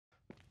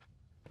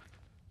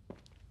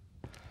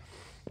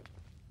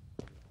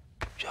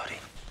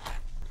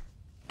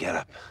Get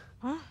up.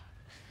 Huh?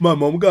 My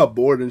mom got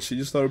bored and she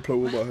just started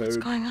playing with my hair. What's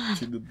going on?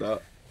 She did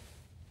that.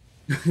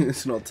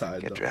 It's not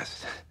tied. Get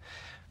dressed.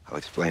 I'll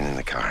explain in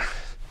the car.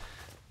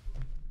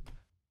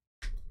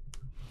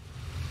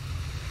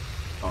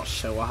 Oh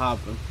shit, what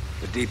happened?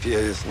 The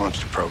DPA has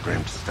launched a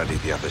program to study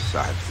the other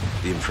side,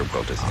 the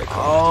infraworld as they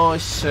call it. Oh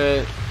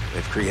shit.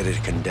 They've created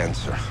a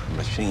condenser, a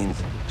machine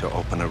to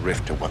open a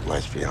rift to what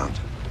lies beyond.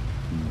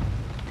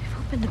 They've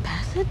opened a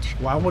passage?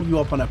 Why would you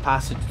open a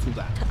passage to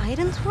that? To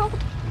Aiden's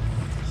world?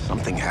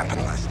 Something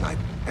happened last night.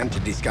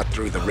 Entities got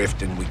through the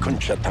rift and we couldn't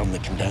shut down the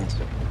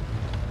condenser.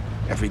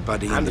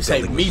 Everybody in the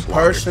building was slaughtered.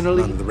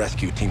 Personally? None of the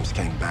rescue teams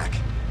came back.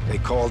 They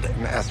called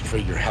and asked for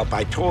your help.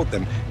 I told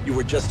them you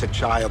were just a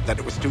child, that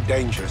it was too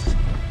dangerous.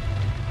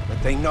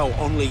 But they know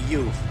only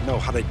you know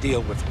how to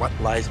deal with what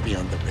lies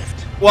beyond the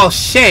rift. Well,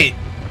 shit.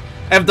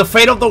 If the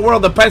fate of the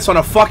world depends on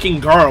a fucking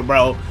girl,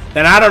 bro,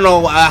 then I don't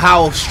know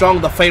how strong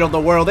the fate of the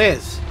world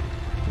is.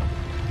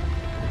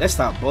 That's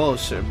not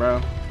bullshit,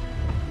 bro.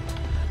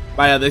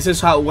 But yeah, this is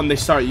how when they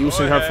start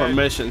using her for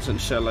missions and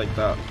shit like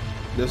that.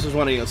 This is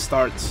when it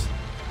starts.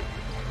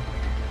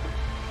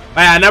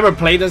 I never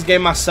played this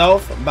game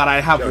myself, but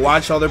I have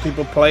watched other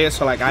people play it,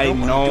 so like I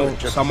know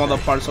some of the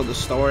parts of the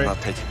story. I'll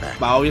take it back.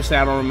 But obviously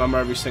I don't remember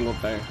every single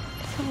thing.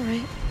 It's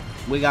alright.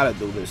 We gotta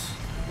do this.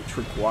 It's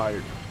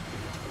required.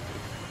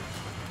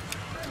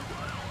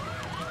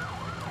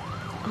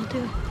 I'll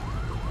do it.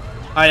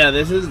 Oh yeah,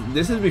 this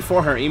is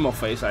before her emo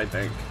phase, I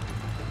think.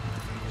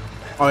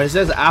 Or is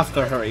this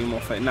after her emo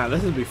phase? Nah,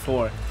 this is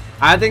before.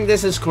 I think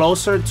this is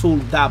closer to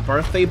that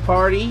birthday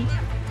party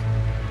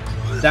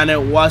than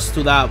it was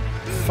to that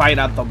fight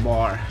at the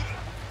bar.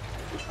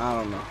 I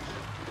don't know.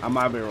 I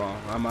might be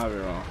wrong. I might be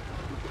wrong.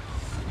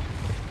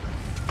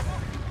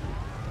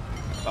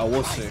 But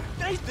we'll see.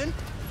 Nathan,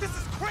 this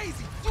is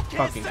crazy. You can't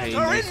Fucking send hate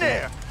her in Nathan.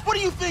 there. What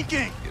are you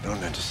thinking? You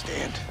don't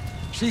understand.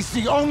 She's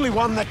the only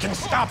one that can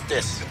stop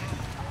this.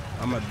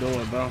 I'ma do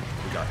it, bro.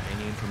 We got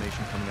any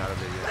information coming out of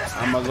there yet?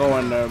 I'ma go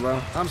in there,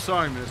 bro. I'm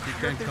sorry, miss. We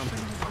can't come.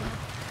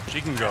 She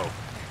can go.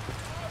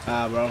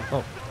 Ah, bro.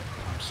 Oh,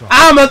 I'm sorry.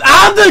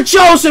 I'm the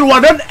chosen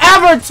one. Don't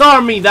ever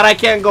tell me that I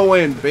can't go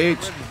in,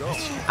 bitch.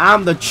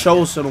 I'm the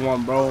chosen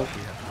one, bro.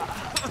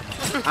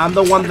 I'm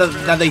the one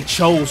that they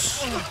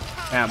chose.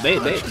 Damn,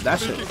 that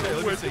shit.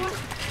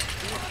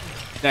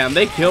 Damn,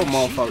 they killed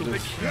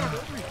motherfuckers.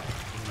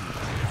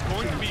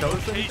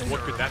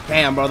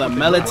 Damn, bro, the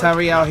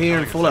military out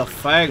here full of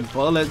fake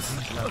bullets.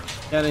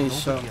 That ain't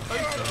so.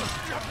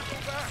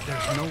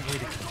 There's no way to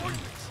continue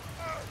this.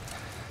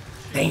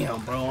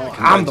 Damn, bro,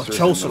 I'm the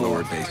chosen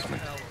lower one.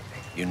 basement.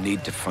 You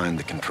need to find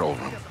the control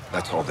room.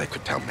 That's all they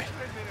could tell me.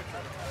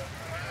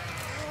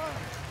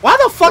 Why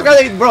the fuck are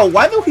they, bro?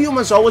 Why do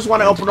humans always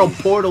want to open up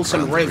portals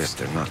and rifts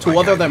to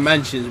other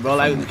dimensions, bro?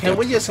 Like, can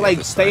we just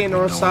like stay in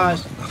our side?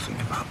 Nothing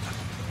about them.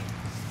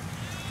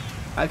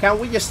 Like, can't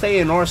we just stay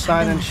in our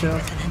side and shit?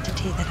 With an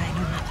entity that I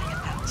know nothing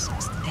about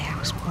since the day I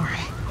was born.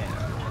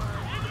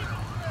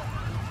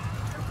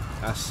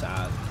 That's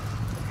sad.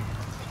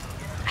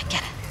 I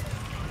get it.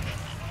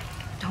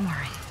 Don't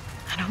worry.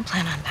 I don't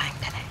plan on dying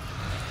today.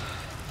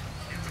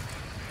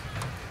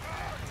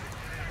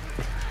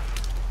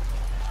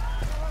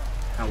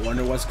 I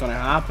wonder what's gonna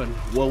happen.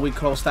 Will we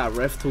cross that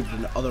rift to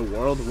the other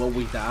world? Will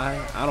we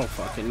die? I don't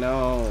fucking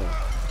know.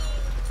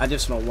 I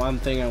just know one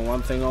thing and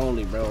one thing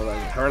only, bro.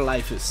 Like, her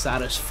life is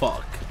sad as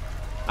fuck.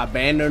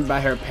 Abandoned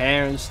by her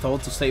parents,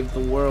 told to save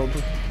the world.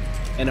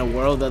 In a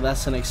world that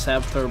doesn't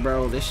accept her,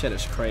 bro. This shit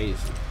is crazy.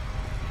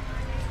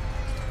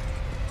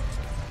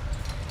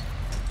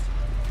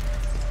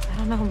 I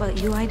don't know about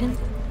you, Aiden,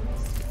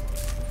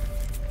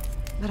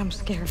 but I'm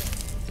scared.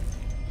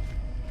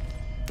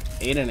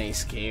 Aiden ain't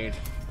scared.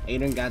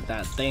 Aiden got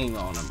that thing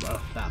on him, bro.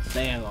 That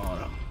thing on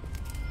him.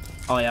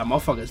 Oh yeah,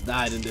 motherfuckers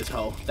died in this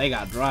hole. They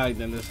got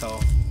dragged in this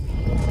hole.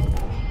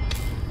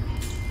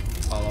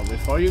 Hold on,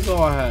 before you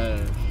go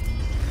ahead,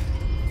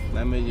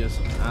 let me just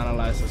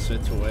analyze the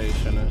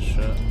situation and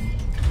shit.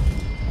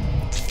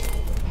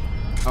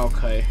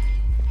 Okay.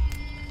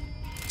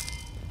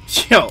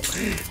 Yo,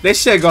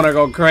 this shit gonna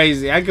go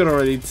crazy. I could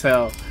already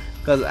tell.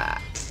 Cause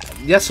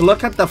just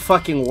look at the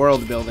fucking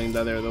world building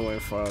that they're doing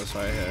for us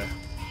right here.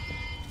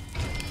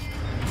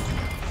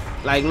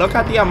 Like, look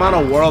at the amount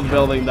of world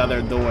building that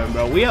they're doing,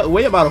 bro.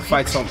 We about to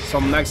fight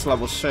some next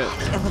level shit.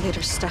 The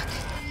elevator's stuck.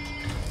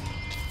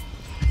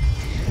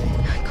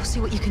 Go see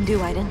what you can do,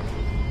 Aiden.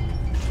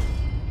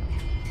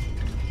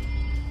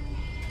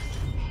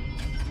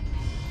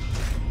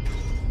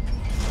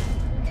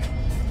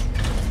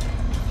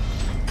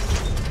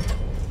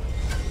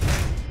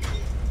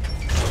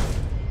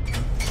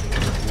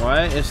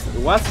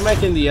 What's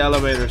making the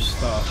elevator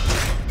stop?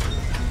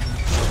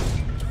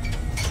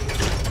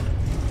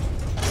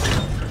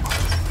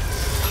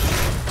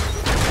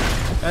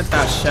 Get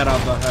that shit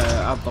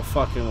out the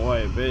fucking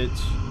way, bitch.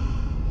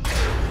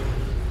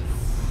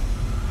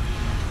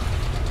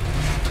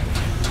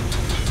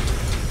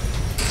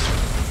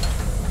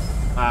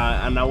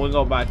 And now we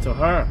go back to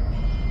her.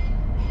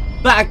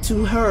 Back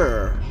to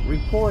her,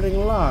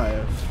 reporting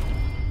live.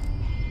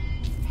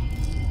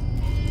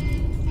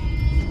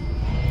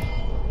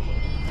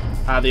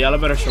 The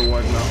elevator should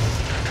work now.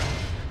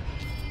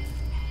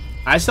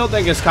 I still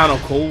think it's kind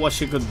of cool what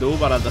she could do,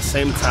 but at the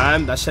same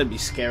time, that should be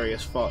scary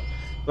as fuck.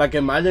 Like,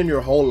 imagine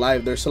your whole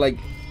life, there's like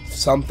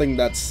something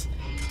that's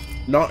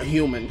not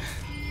human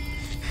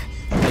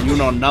that you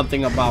know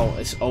nothing about.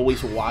 It's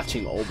always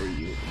watching over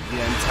you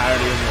the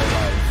entirety of your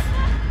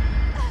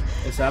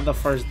life. Is that the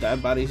first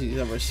dead bodies he's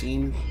ever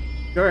seen?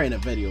 You're in a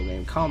video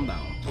game. Calm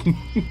down.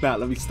 Nah,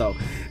 let me stop.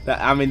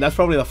 I mean, that's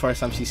probably the first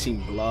time she's seen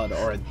blood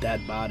or a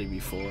dead body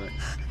before.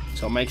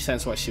 So it makes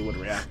sense why she would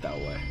react that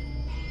way.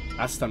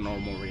 That's the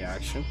normal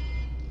reaction.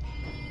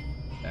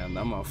 Damn,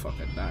 that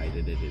motherfucker died.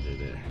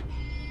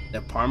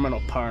 Department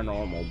of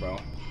Paranormal, bro.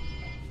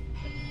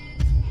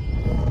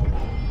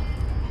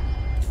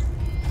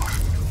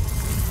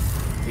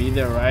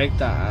 Either right,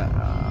 that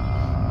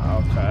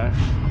okay.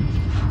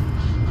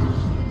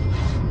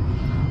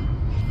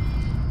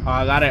 Oh,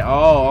 I got it.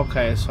 Oh,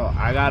 okay. So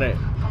I got it.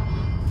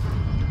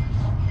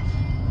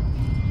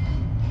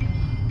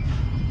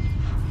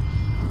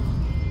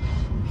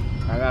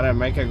 I gotta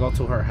make it go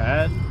to her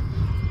head.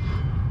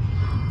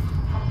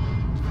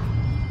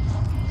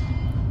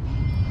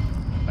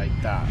 Like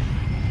that.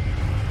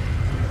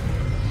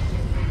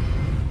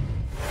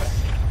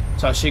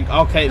 So she,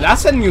 okay,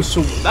 that's a new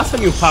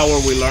power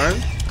we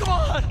learned. Come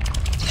on.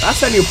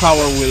 That's a new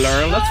power we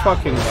learned. Let's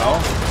fucking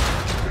go.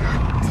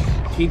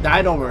 He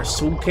died over a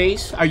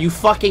suitcase? Are you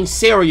fucking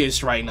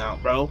serious right now,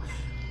 bro?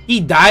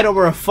 He died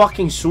over a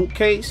fucking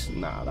suitcase?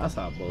 Nah, that's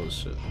not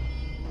bullshit.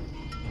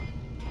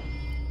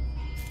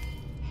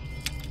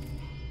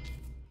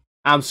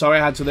 I'm sorry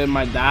I had to leave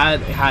my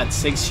dad. It had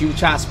 6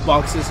 huge ass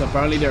boxes.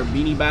 Apparently they're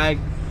beanie bag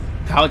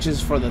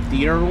couches for the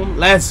theater room.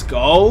 Let's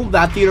go.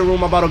 That theater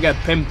room about to get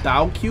pimped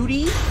out,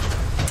 cutie.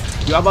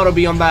 You about to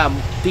be on that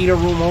theater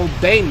room all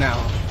day now.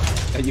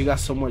 And you got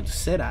somewhere to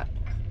sit at.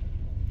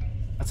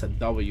 That's a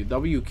W.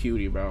 W,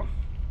 cutie, bro.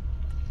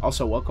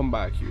 Also, welcome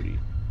back, cutie.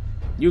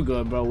 You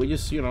good, bro. We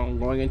just, you know,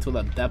 going into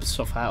the depths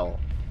of hell.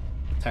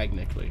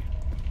 Technically.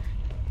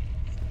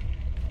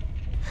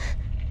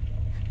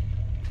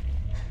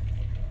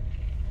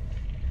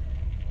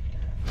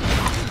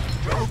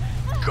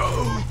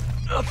 Go.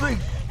 Nothing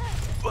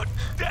but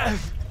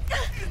death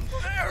in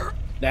there.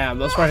 Damn,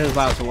 those were his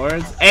last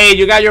words. Hey,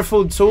 you got your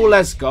food too?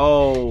 Let's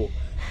go.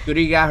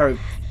 Cutie got her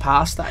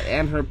pasta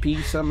and her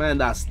pizza, man.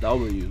 That's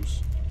W's.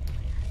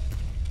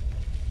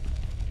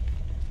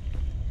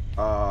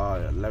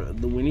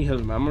 Do we need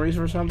his memories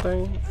or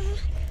something?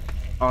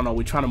 Oh no,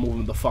 we're trying to move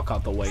him the fuck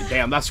out the way.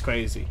 Damn, that's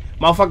crazy.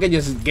 Motherfucker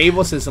just gave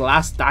us his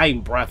last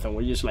dying breath and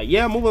we're just like,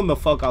 yeah, move him the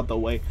fuck out the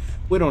way.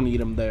 We don't need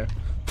him there.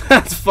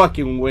 That's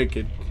fucking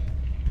wicked.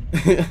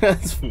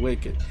 That's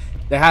wicked.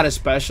 They had a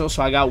special,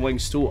 so I got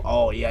wings too.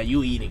 Oh yeah,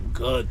 you eating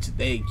good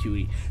today,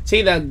 cutie.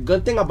 See, the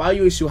good thing about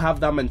you is you have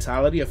that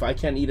mentality. If I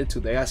can't eat it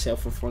today, I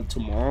save it for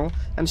tomorrow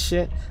and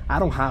shit. I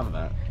don't have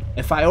that.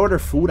 If I order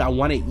food, I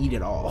want to eat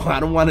it all. I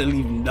don't want to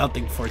leave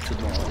nothing for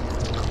tomorrow.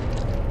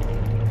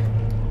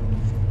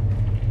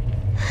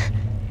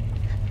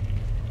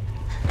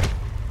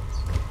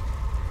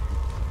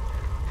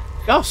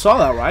 Y'all saw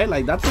that, right?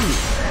 Like, that thing...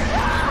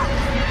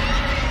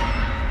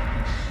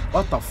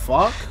 What the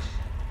fuck?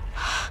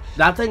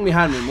 That thing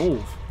behind me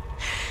move.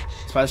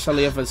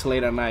 Especially if it's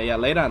late at night. Yeah,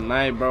 late at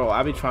night, bro.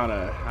 I be trying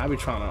to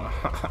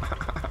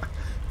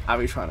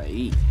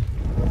eat.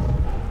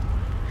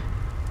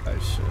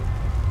 That shit.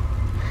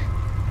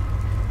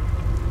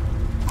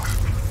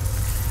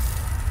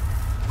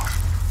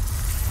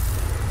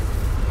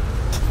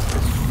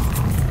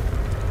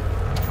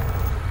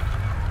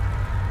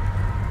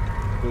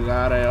 We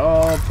got it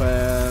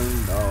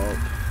open up.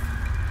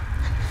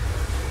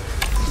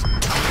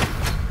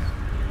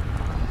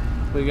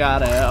 We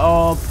got it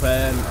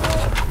open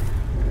up.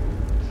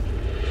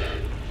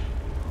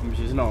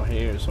 She's not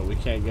here, so we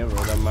can't give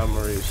her the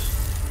memories.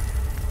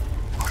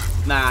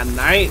 Nah, at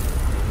night.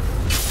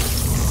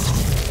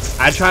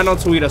 I try not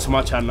to eat as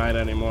much at night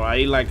anymore. I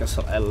eat like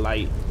a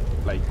light,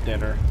 like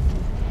dinner.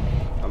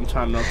 I'm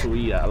trying not to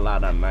eat a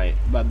lot at night.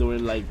 But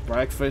doing like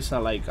breakfast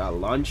and like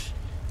lunch,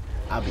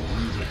 I'll be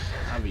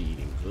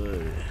eating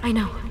good. I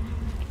know.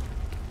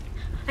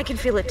 I can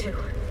feel it too.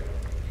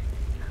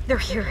 They're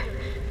here.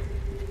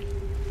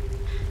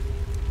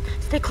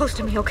 Stay close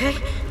to me, okay?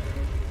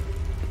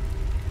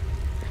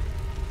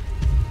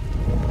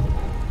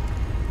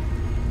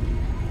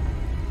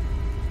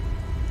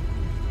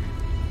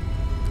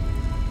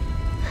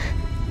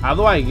 How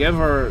do I give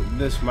her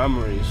this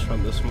memories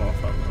from this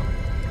motherfucker?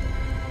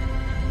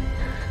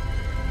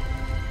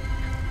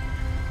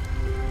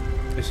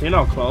 Is he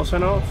not close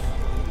enough?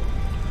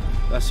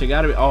 That she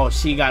gotta be. Oh,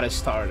 she got it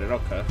started.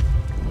 Okay.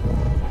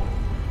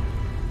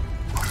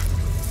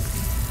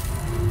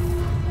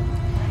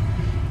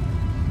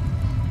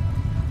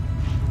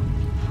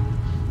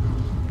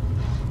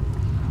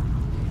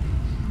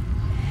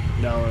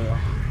 There we go.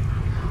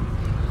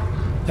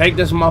 Take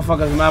this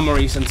motherfucker's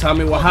memories and tell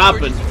me what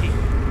happened.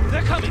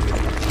 They're coming.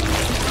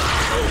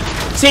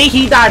 See,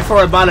 he died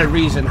for a valid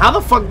reason. How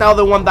the fuck the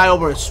other one died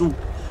over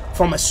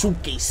from a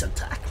suitcase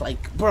attack?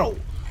 Like, bro.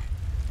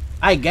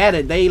 I get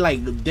it. They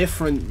like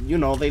different, you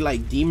know, they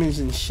like demons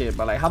and shit.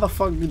 But like, how the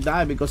fuck you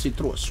die because he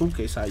threw a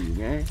suitcase at you,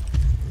 gang?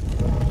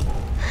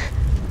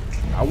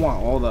 I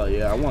want all that.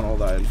 Yeah, I want all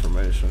that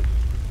information.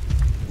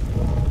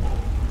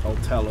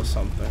 Don't tell us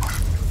something.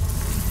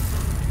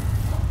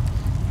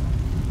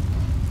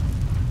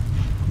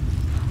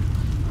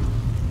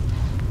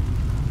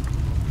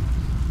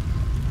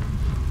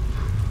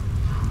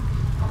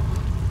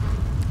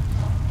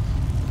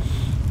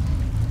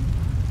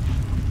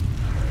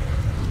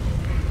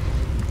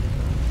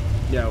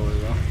 Yeah, we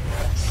go.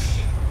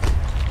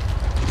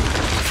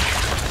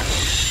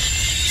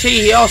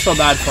 See, he also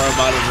died for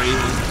about a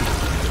reason.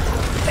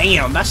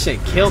 Damn, that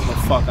shit killed the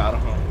fuck out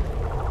of him.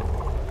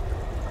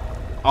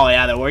 Oh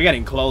yeah, we're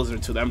getting closer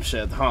to them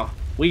shit, huh?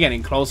 We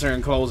getting closer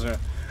and closer.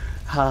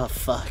 Oh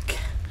fuck.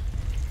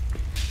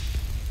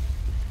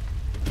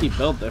 He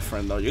built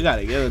different though. You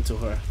gotta give it to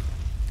her.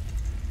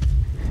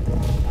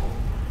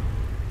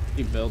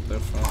 He built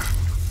different.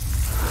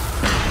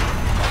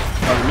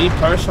 But me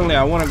personally,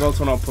 I want to go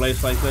to no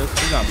place like this.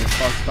 We got me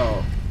fucked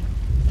up.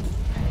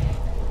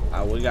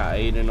 We got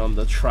Aiden on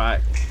the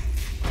track.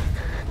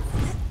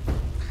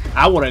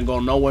 I wouldn't go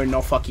nowhere,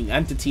 no fucking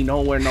entity,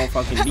 nowhere, no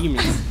fucking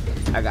demons.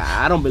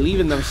 I don't believe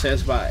in them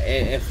shits, but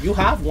if you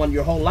have one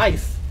your whole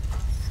life,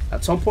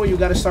 at some point you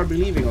gotta start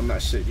believing on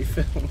that shit. You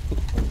feel me?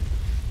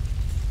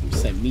 I'm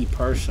saying me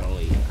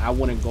personally, I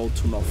wouldn't go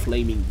to no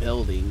flaming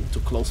building to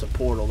close a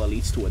portal that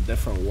leads to a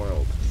different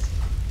world.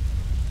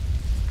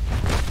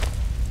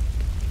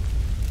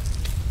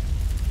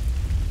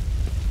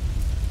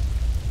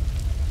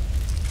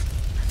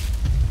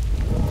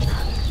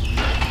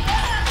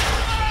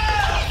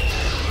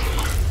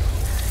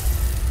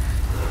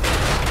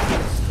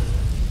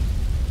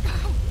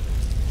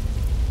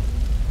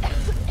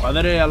 Why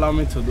did they allow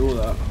me to do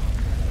that?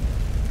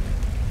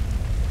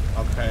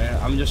 Okay,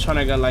 I'm just trying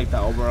to get like the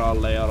overall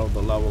layout of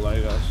the level, I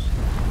guess.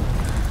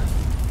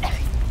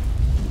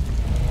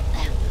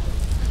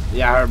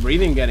 Yeah, her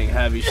breathing getting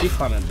heavy. She's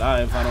gonna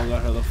die if I don't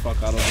get her the fuck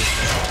out of this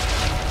room.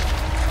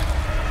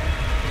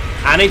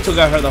 I need to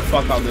get her the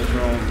fuck out of this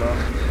room, bro.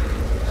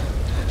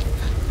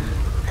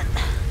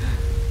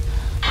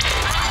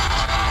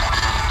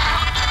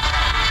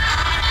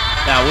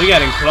 Yeah, we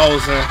getting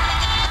closer.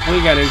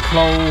 We getting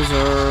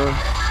closer.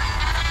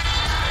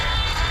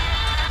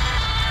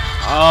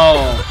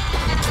 Oh.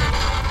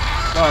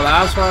 No,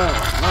 that's right.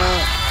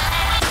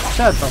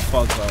 Shut the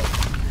fuck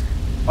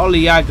up.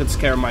 Only I could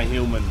scare my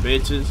human,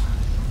 bitches.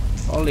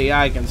 Only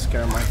I can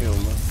scare my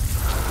human.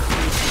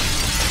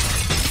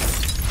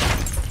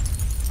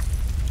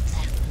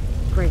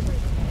 Great.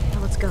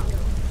 Now let's go.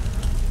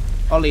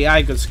 Only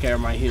I could scare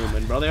my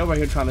human, bro. They over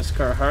here trying to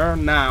scare her.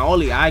 Nah,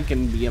 only I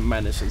can be a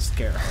menace and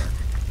scare her.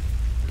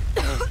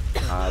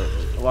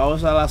 What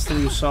was that last thing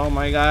you saw,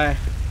 my guy?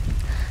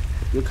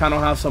 You kind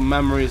of have some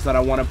memories that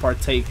I want to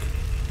partake.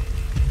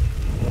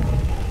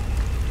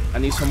 I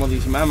need some of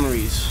these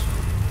memories.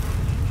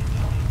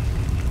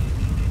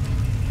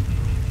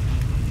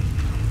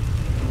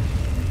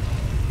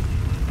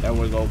 There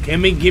we go. Give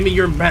me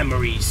your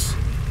memories.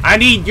 I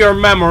need your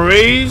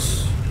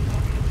memories.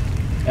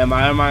 Am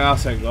I gonna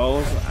say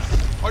ghost?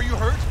 Are you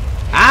hurt?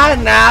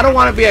 Nah, I don't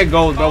want to be a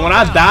ghost, bro. When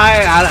I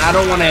die, I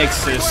don't want to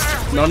exist.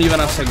 Don't even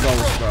as a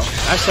ghost, bro.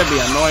 That should be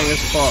annoying as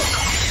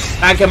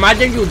fuck. Like,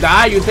 imagine you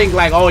die, you think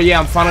like, oh yeah,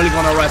 I'm finally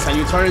gonna rest, and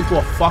you turn into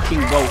a fucking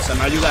ghost, and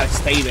now you gotta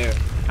stay there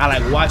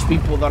and like watch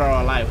people that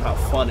are alive have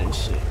fun and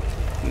shit.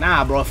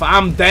 Nah, bro. If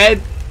I'm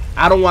dead,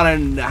 I don't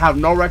want to have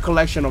no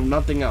recollection of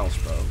nothing else,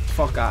 bro.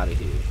 Fuck out of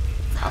here.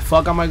 How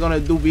fuck am I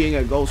gonna do being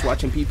a ghost,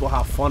 watching people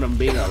have fun and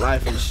being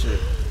alive and shit?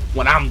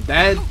 When I'm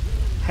dead,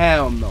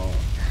 hell no.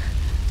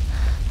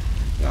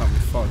 Got me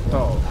fucked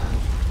up.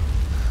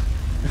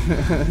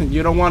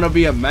 You don't want to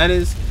be a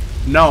menace?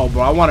 No,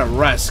 bro. I want to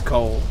rest,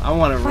 Cole. I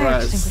want to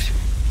rest.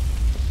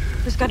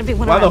 There's got to be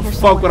one. Why the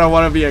fuck would I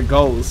want to be a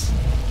ghost?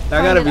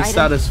 That gotta be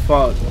sad as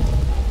fuck.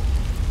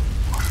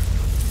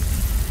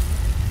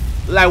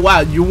 Like, wow,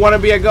 you want to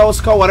be a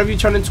ghost, Cole? What if you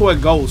turn into a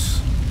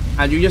ghost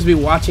and you just be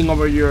watching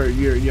over your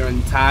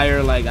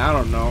entire, like, I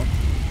don't know,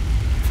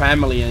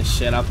 family and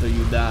shit after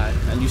you die,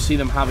 and you see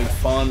them having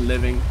fun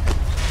living?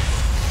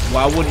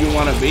 What would you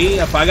want to be?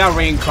 If I got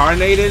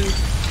reincarnated?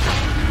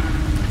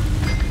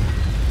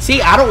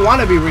 See, I don't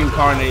want to be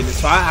reincarnated,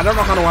 so I don't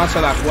know how to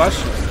answer that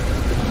question.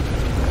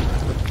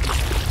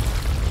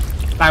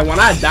 Like, when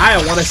I die,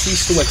 I want to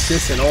cease to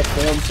exist in all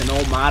forms and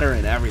all matter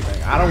and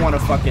everything. I don't want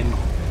to fucking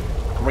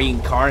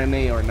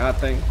reincarnate or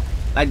nothing.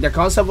 Like, the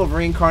concept of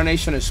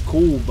reincarnation is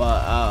cool,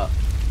 but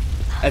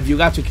if you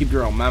got to keep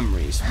your own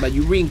memories. But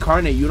you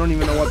reincarnate, you don't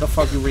even know what the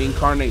fuck you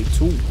reincarnate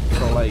to.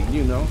 So, like,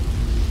 you know.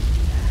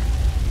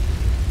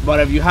 But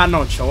if you had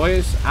no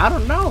choice, I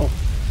don't know.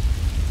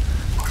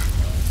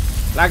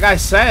 Like I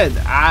said,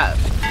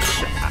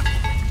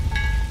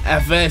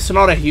 if it's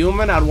not a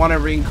human, I'd want to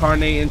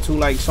reincarnate into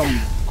like some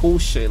cool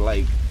shit,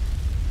 like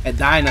a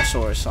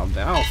dinosaur or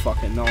something. I don't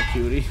fucking know,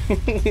 cutie.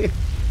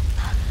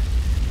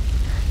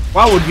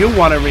 Why would you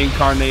want to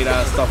reincarnate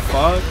as the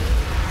fuck?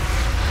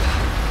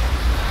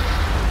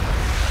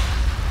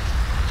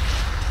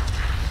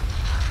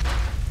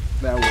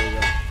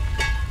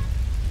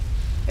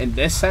 In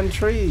this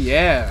century,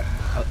 yeah.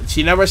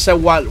 She never said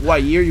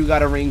what year you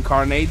gotta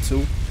reincarnate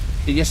to.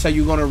 She just said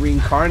you're gonna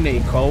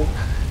reincarnate, Cole.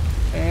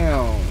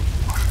 Damn.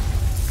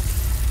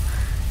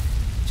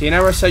 She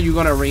never said you're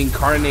gonna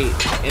reincarnate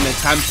in a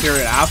time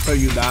period after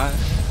you die.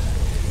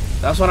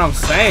 That's what I'm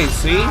saying,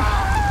 see?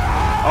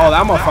 Oh,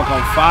 that motherfucker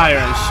on fire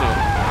and shit.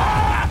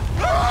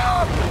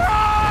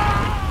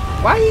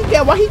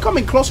 Why he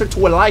coming closer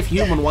to a live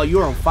human while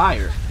you're on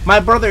fire? My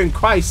brother in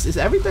Christ, is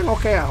everything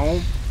okay at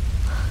home?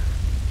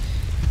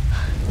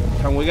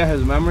 Can we get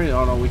his memory?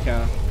 Oh no, we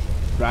can't.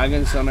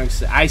 Dragons don't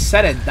exist. I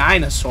said a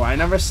dinosaur. I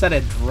never said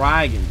a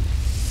dragon.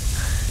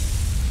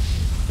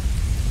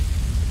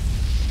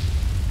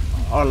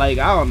 Or like,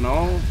 I don't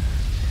know.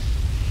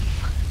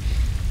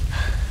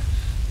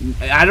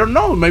 I don't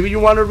know. Maybe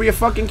you want to be a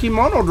fucking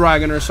kimono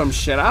dragon or some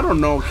shit. I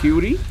don't know,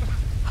 cutie.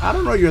 I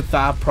don't know your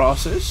thought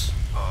process.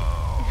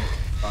 Oh,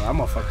 that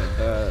motherfucker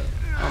dead.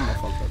 That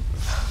motherfucker dead.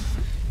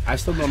 I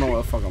still don't know where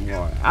the fuck I'm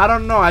going. I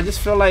don't know. I just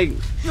feel like...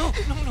 No.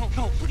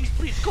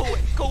 Please, go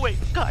away.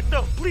 God,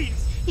 no,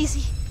 please.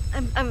 Easy.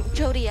 I'm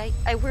Jody.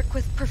 I work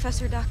with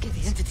Professor Dawkins.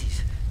 The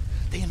entities.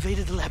 They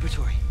invaded the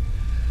laboratory.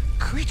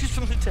 Creatures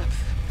from the depths.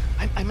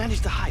 I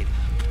managed to hide,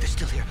 but they're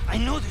still here. I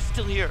know they're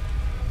still here.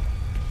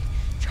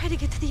 Try to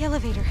get to the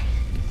elevator.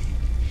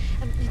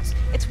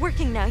 It's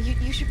working now.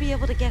 You should be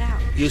able to get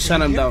out. You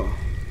send him down.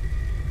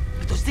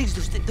 But those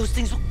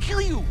things will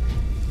kill you.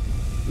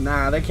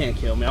 Nah, they can't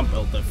kill me. I'm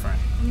built different.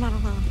 I'm not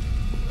alone.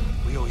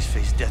 We always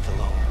face death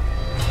alone.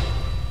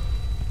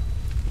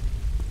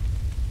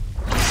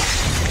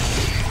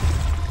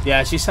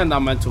 Yeah, she sent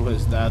that man to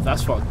his death.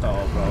 That's fucked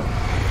up, bro.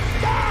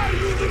 Die,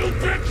 you little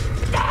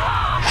bitch!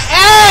 Die!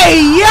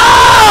 Hey,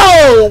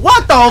 yo!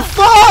 What the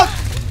fuck?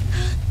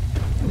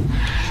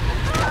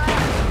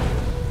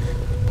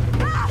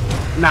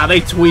 Nah, they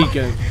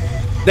tweaking.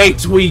 They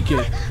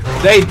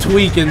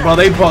tweaking, bro.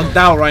 They bugged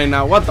out right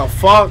now. What the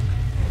fuck?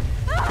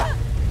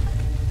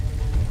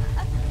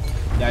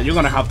 Yeah, you're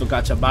gonna have to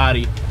catch a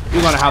body.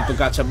 You're gonna have to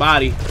catch a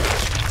body.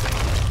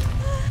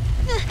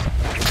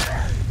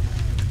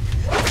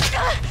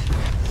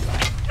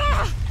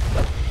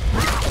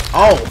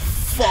 Oh,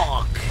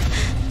 fuck.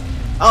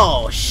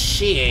 Oh,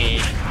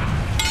 shit.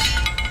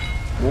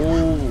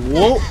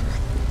 Whoa.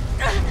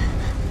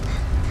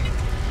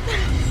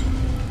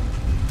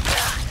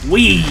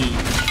 Wee.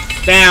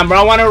 Damn, bro.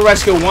 I want to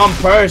rescue one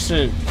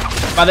person.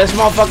 But this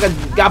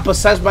motherfucker got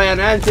possessed by an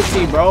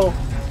entity, bro.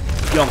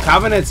 Yo,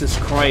 Covenants is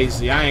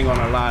crazy. I ain't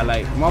gonna lie.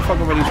 Like,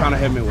 motherfucker really trying to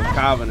hit me with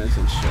Covenants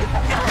and shit.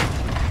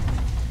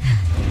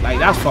 Like,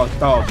 that's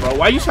fucked up, bro.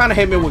 Why you trying to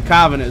hit me with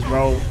Covenants,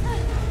 bro?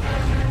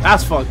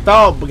 That's fucked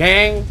up,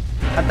 gang.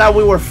 I thought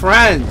we were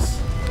friends.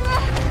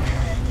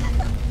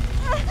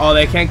 Oh,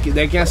 they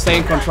can't stay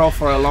in control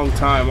for a long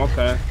time.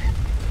 Okay.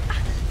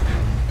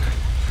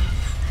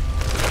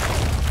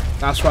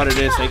 That's what it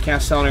is. They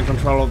can't stay in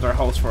control of their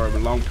host for a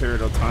long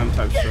period of time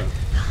type shit.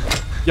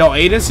 Yo,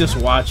 Aiden's just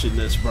watching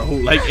this, bro.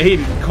 Like,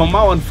 Aiden, come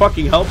out and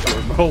fucking help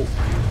her, bro.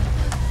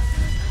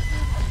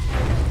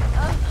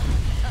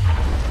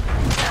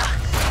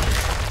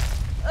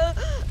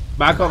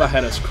 Back of the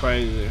head is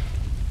crazy.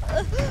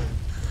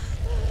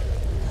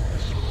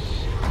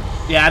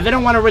 Yeah, I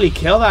didn't want to really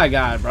kill that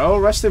guy, bro.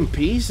 Rest in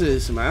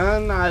pieces,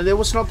 man. There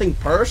was nothing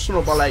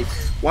personal, but like,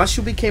 once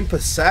you became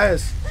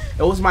possessed,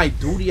 it was my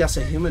duty as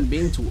a human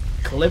being to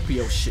clip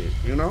your shit,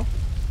 you know?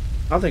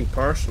 Nothing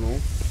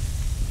personal.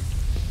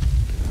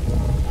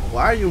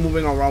 Why are you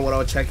moving around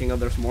without checking if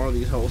there's more of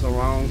these hoes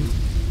around?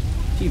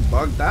 He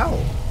bugged out.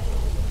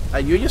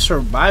 Like, you just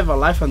survive a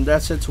life and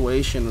death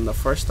situation, and the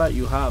first thought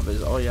you have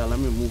is, oh yeah, let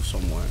me move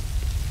somewhere.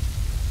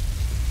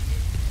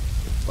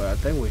 But I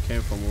think we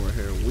came from over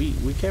here.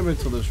 We came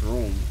into this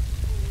room.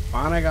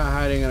 Anna got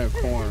hiding in a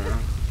corner.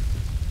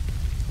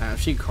 Damn,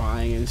 she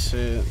crying and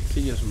shit.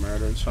 She just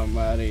murdered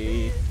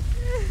somebody.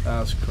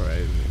 That's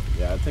crazy.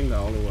 Yeah, I think the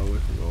only way we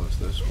can go is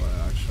this way,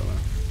 actually.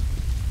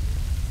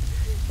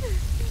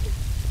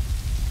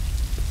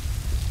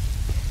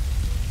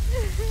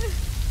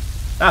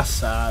 That's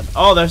sad.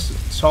 Oh, there's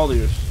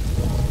soldiers.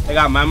 They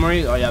got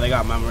memories? Oh yeah, they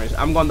got memories.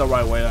 I'm going the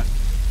right way there.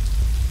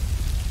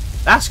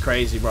 That's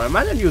crazy, bro.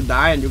 Imagine you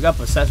die and you got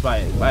possessed by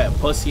a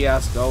pussy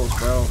ass ghost,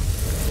 bro.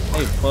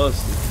 Hey,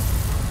 pussy.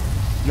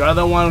 You're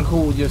the one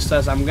who just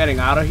says, I'm getting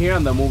out of here,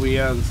 and the movie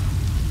ends.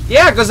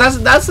 Yeah, because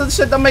that's the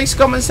shit that makes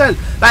common sense.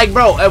 Like,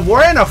 bro, if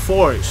we're in a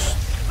forest,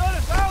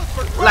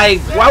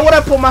 like, why would I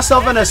put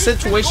myself in a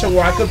situation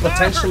where I could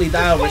potentially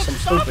die over some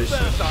stupid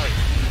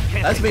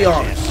shit? Let's be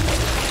honest.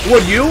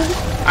 Would you?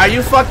 Are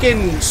you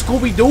fucking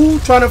Scooby-Doo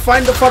trying to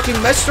find the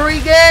fucking mystery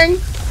gang?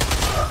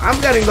 I'm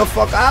getting the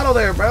fuck out of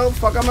there, bro.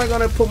 Fuck, am I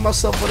gonna put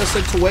myself in a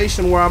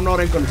situation where I'm not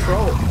in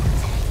control?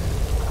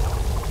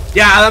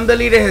 Yeah, Adam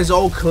deleted his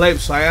old clip,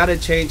 so I gotta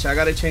change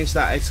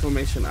that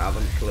exclamation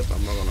Adam clip,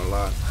 I'm not gonna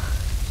lie.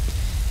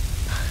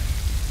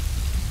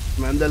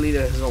 Man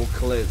deleted his old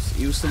clips.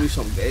 It used to be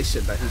some gay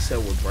shit that he said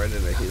with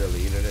Brendan and he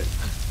deleted it.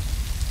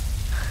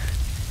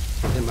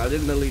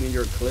 Imagine deleting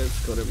your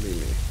clips, couldn't be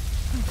me.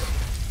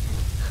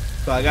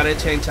 So I gotta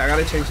change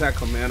that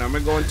command. I'm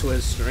gonna go into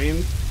his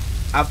stream,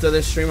 After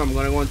this stream, I'm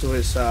gonna go into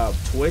his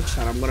Twitch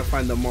and I'm gonna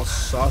find the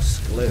most sus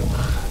clip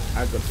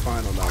I could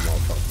find on that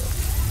motherfucker.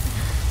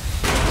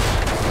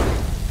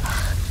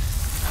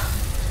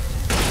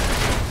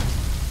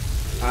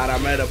 Alright, I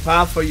made a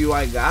path for you.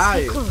 I got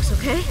Stay it. close,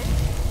 okay?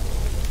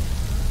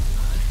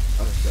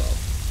 Let's go.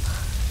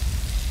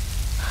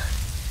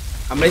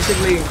 I'm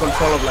basically in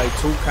control of like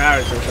 2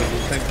 characters if you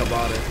think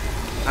about it.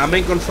 I'm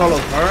in control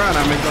of her and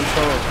I'm in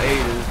control of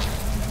Aiden.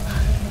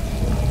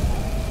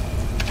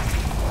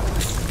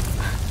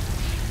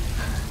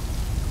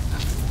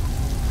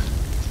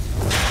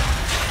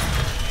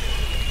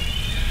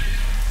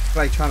 It's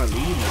like trying to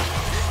lead me.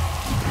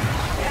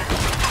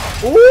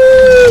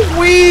 Ooh,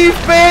 weave,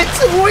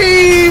 bitch!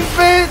 Weave,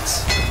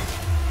 bitch!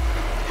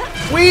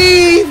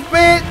 Weave,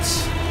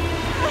 bitch!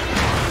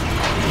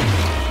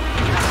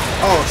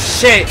 Oh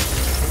shit!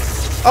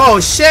 Oh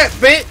shit,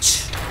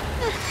 bitch!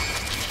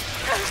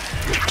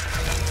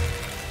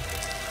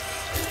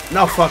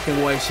 No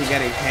fucking way she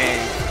getting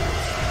hanged.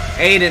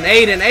 Aiden,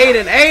 Aiden,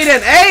 Aiden, Aiden,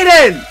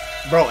 Aiden!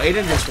 Bro,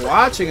 Aiden just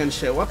watching and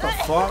shit. What the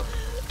fuck?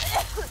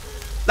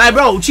 Like,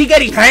 bro, she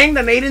getting hanged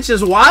and Aiden's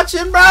just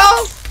watching,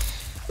 bro?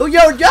 Do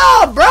your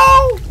job,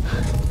 bro!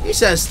 He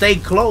says stay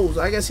close.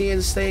 I guess he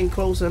ain't staying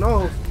close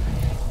enough.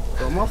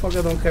 So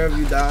motherfucker don't care if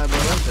you die, bro.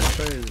 That's just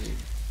crazy.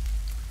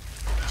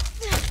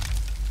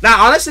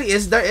 Now, honestly,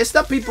 it's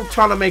the people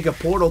trying to make a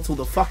portal to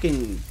the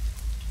fucking...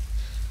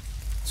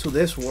 to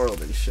this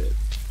world and shit.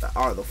 That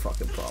are the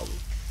fucking problem.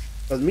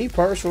 Because me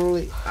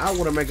personally, I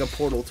want to make a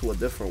portal to a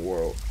different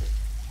world.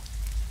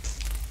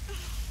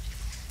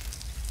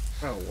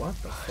 Bro,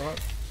 what the fuck?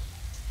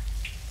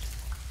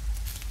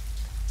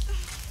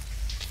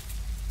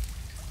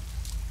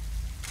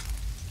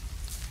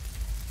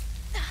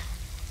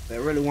 They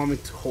really want me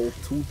to hold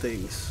 2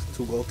 things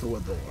to go through a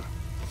door.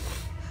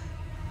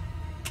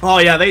 Oh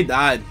yeah, they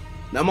died.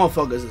 That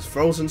motherfuckers is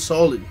frozen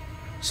solid.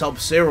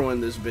 Sub-Zero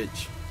in this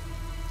bitch.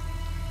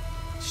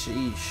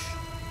 Sheesh.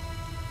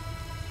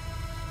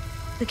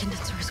 The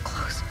condenser is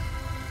close.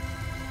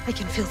 I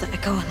can feel the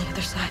echo on the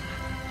other side.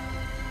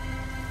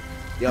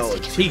 Yo,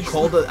 she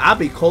cold as, I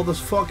be cold as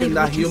fuck in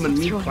that human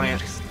meat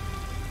plant.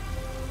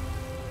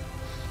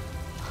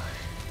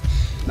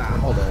 Nah,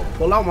 hold on.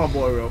 Pull out my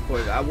boy real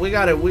quick. We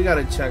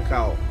gotta check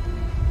out.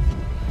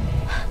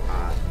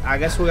 I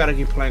guess we gotta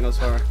keep playing as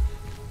her.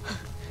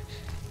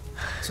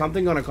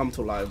 Something gonna come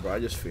to life, bro. I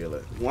just feel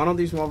it. One of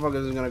these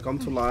motherfuckers is gonna come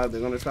to life.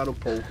 They're gonna try to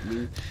poke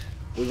me.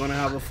 We're gonna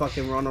have a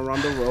fucking run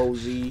around the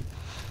Rosie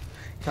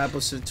type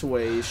of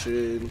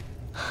situation.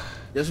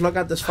 Just look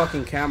at this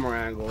fucking camera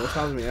angle. It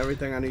tells me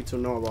everything I need to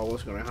know about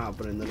what's gonna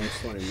happen in the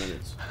next 20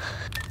 minutes.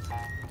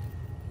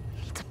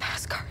 It's a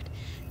pass card.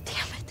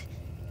 Damn it.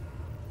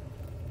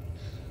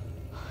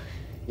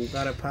 Who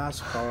got a pass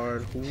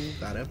card? Who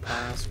got a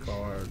pass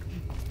card?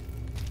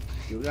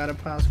 You got a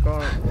pass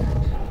card?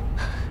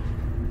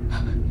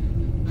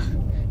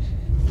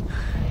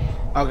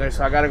 Okay,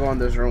 so I gotta go in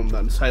this room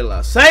then. Say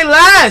less. Say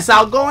less!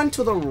 I'll go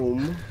into the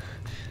room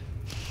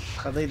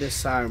that they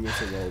desire me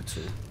to go to.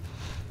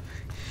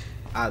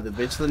 The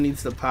bitch that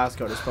needs the pass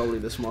card is probably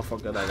this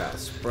motherfucker that got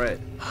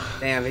spread.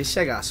 Damn, his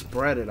shit got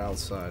spreaded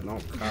outside. No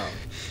cow.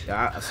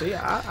 Yeah, see,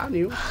 I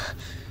knew.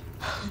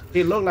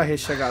 He looked like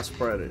his shit got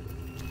spreaded.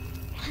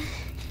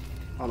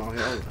 Oh no,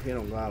 he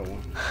don't got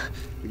one.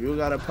 If you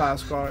got a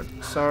pass card,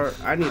 sir,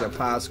 I need a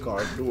pass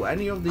card. Do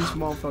any of these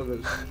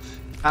motherfuckers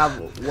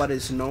have what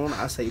is known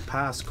as a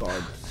pass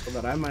card? So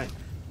that I might...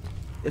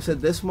 Is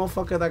it this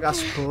motherfucker that got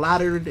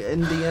splattered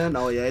in the end?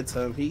 Oh yeah, it's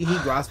him. He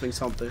grasping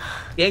something.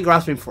 He ain't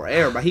grasping for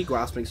air, but he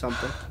grasping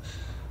something.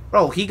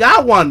 Bro, he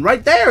got one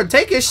right there.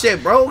 Take his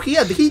shit, bro. He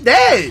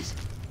dead.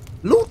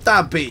 Loot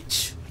that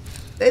bitch.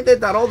 They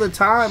did that all the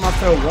time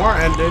after a war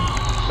ended.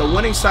 The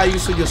winning side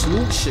used to just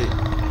loot shit.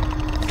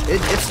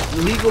 It's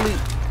legally...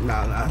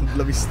 Nah,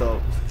 let me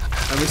stop.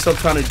 Let me stop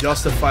trying to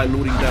justify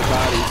looting dead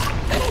bodies.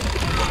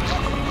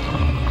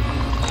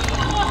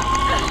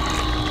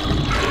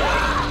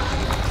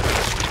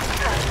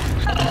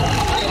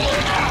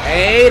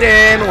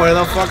 Aiden, where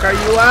the fuck are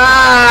you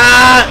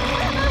at?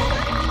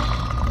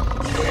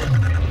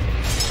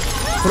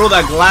 Through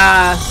the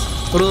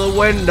glass, through the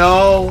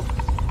window.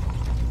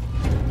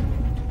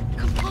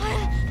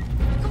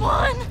 Come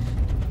on.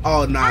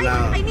 Oh, nah.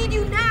 I need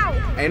you now.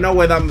 Ain't no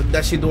way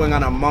that she doing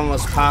an Among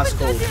Us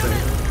passcode thing.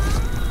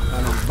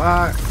 Send him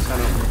back,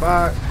 send him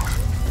back,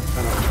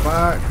 send him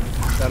back,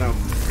 send him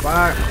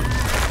back,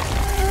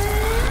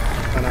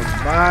 send him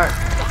back,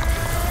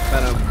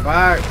 send him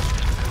back.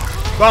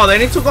 Bro, they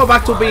need to go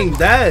back to being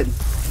dead.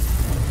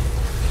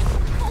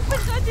 Open,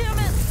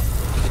 goddammit.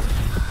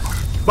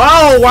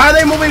 Bro, why are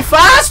they moving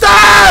faster?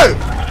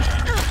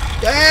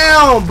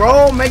 Damn,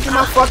 bro, making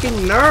my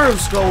fucking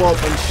nerves go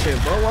up and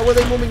shit, bro. Why were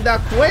they moving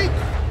that quick?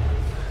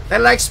 They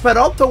like sped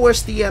up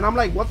towards the end. I'm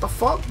like, what the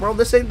fuck, bro?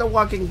 This ain't The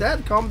Walking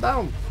Dead. Calm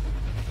down.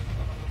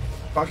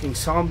 Fucking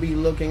zombie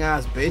looking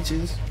ass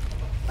bitches.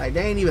 Like,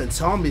 they ain't even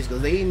zombies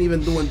because they ain't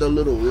even doing the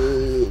little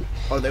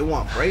or they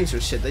want brains or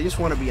shit. They just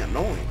want to be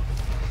annoying.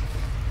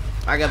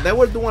 Like, if they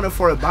were doing it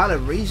for a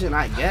valid reason,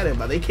 I get it.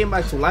 But they came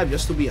back to life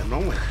just to be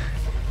annoying.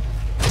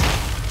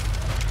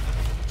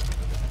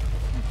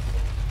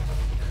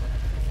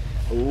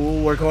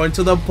 Ooh, we're going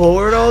to the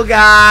portal,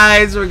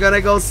 guys. We're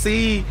gonna go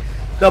see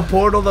the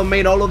portal that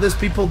made all of these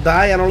people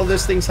die and all of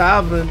these things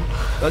happen.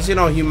 Because, you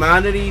know,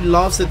 humanity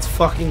lost its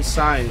fucking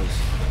science.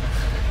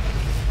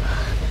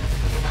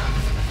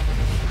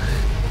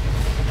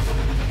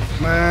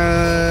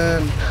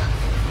 Man,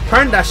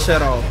 turn that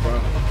shit off, bro.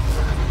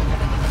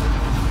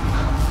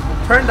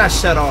 Turn that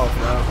shit off,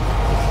 bro.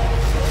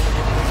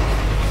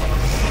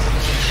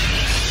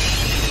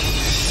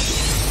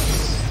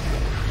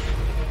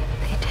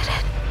 They did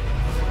it.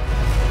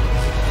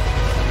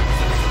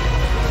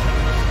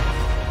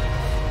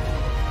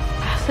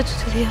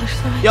 Passage to the other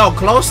side. Yo,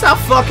 close that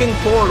fucking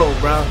portal,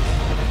 bro.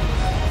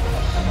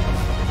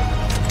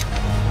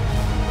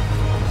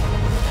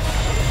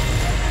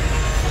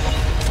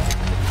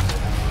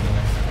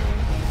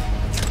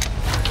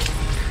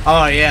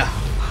 Oh yeah.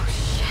 Oh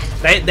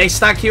shit. They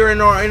stuck here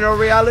in our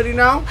reality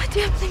now? That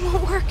damn thing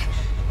won't work.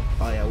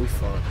 Oh yeah, we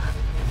fucked.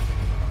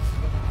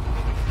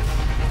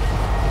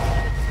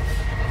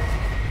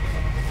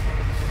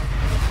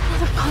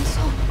 Another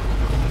console.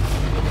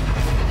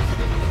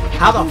 If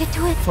How we can the get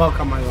to it, fuck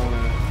am I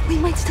gonna... we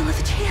might still have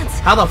a chance.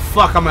 How the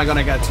fuck am I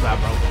gonna get to that,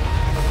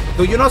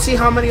 bro? Do you not see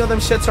how many of them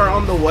shits are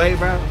on the way,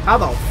 bro? How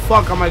the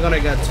fuck am I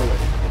gonna get to it?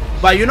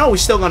 But you know we're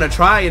still gonna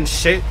try and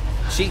shit.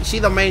 She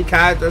the main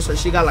character, so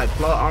she got like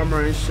plot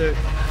armor and shit.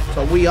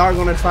 So we are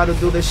gonna try to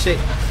do this shit.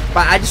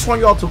 But I just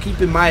want y'all to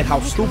keep in mind how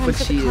stupid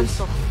she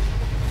is. I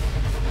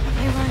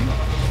run.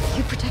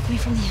 You protect me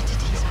from the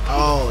entities. Okay?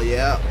 Oh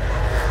yeah.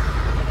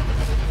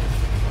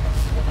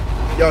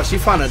 Yo, she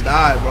finna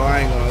die, bro. I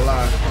ain't gonna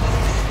lie.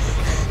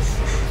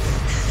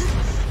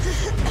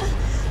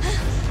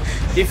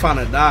 She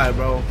finna die,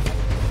 bro.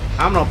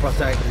 I'm not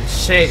protecting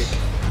shit.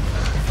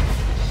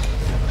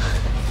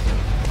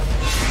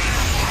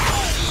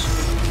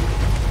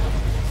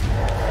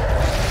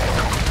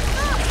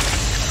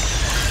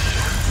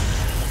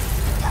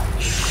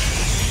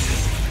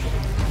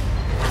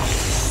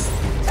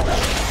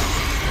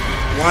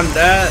 One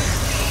dead.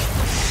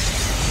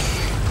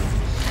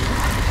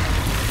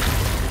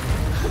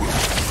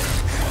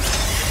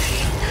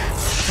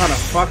 Trying to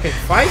fucking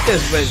fight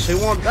this bitch. She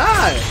won't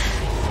die.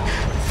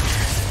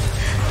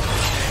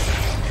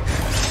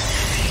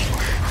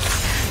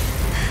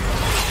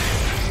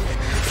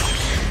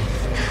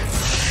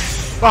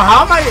 Bro,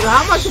 how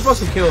am I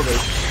supposed to kill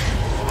this?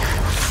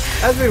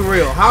 Let's be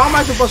real. How am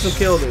I supposed to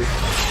kill this?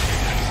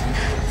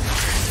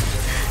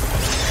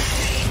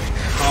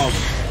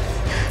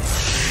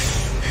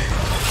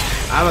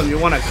 Adam, you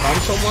wanna come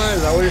somewhere?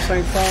 Is that what you're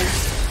saying, Tom?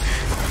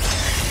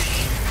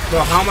 Bro,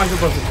 how am I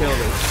supposed to kill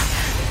this?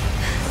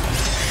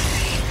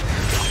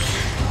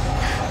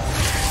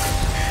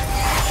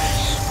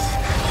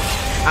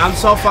 I'm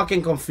so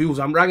fucking confused.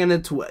 I'm dragging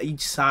it to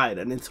each side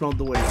and it's not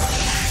doing it.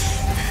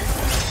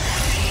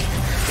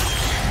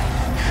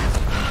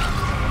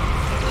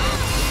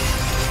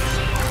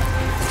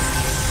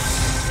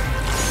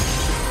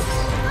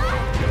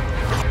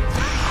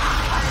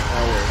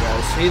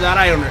 See, that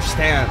I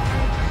understand.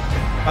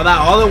 But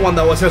that other one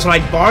that was just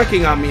like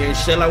barking at me and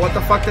shit, like what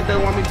the fuck did they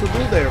want me to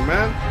do there,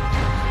 man?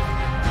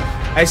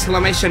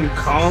 Exclamation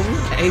calm?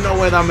 Ain't no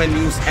way that I'm gonna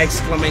use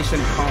exclamation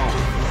calm.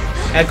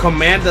 A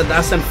command that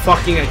doesn't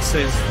fucking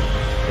exist.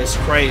 It's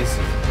crazy.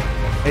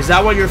 Is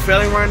that what you're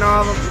feeling right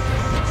now, Adam?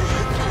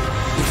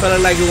 You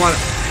feeling like you want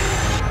to...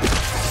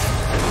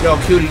 Yo,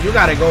 cutie, you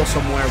gotta go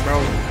somewhere, bro.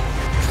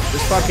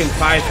 This fucking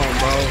Python,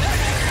 bro.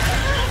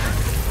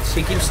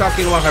 She keeps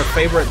talking about her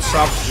favorite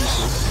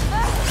substances.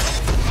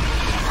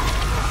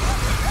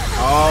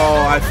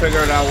 Oh, I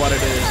figured out what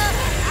it is.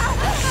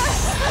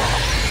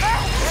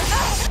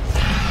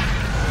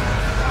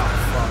 Oh,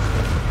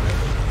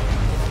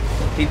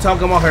 fuck. He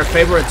talking about her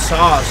favorite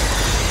sauce.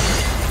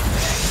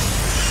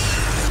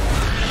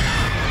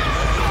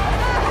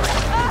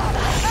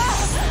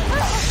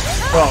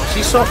 Bro,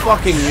 she's so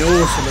fucking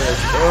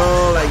useless,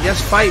 bro. Like,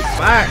 just fight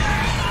back.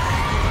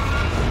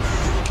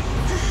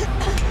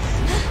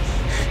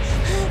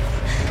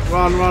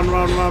 Run, run,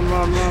 run, run,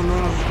 run, run,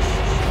 run.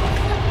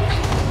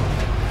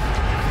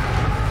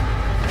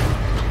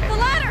 The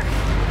ladder!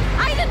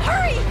 Aiden,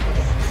 hurry!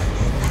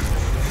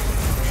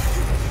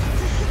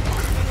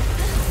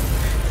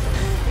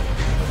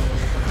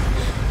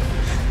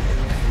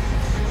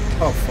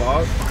 Oh,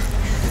 fuck.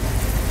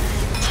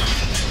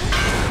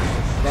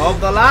 Go up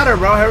the ladder,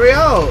 bro. Hurry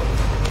up.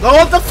 Go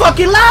up the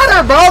fucking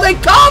ladder, bro. They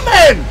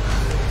coming!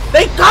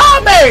 They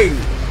coming!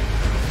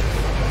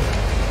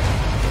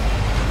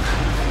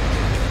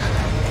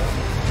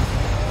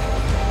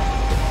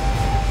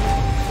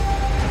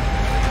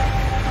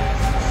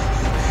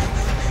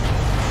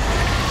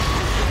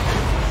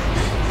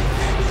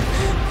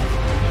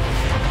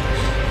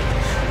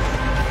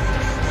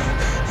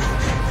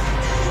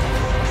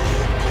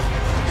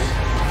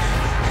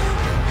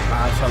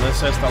 So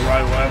this is the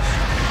right way.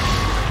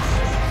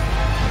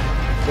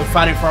 We're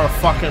fighting for our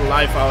fucking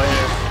life out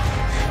here.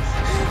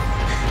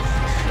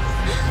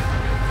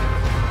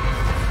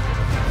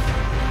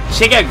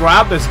 She get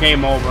grabbed, this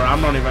game over.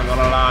 I'm not even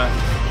gonna lie.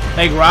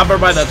 They grab her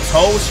by the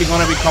toe, she's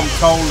gonna become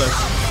toeless.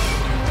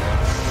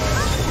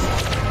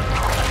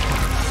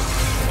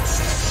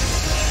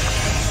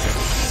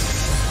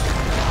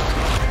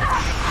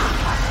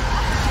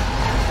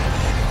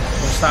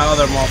 that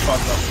other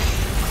motherfucker.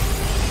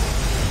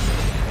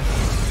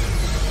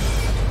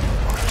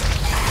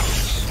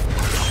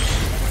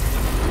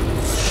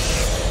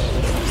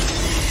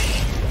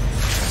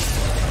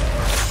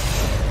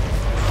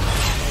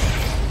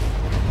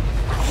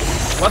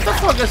 What the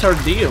fuck is her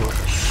deal?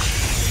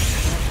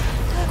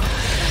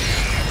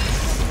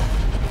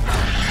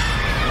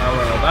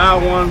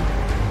 That one.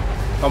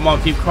 Come on,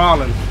 keep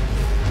crawling.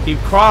 Keep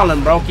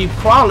crawling, bro. Keep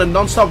crawling.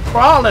 Don't stop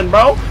crawling,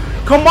 bro.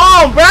 Come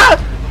on, bruh.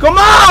 Come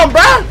on,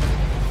 bruh.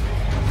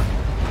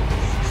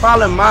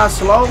 Crawling my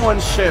slow and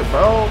shit,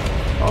 bro.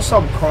 Don't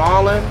stop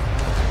crawling.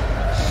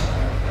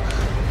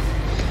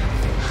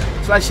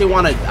 It's like she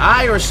wanna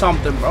die or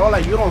something, bro.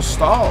 Like, you don't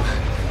stop.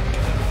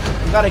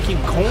 You gotta keep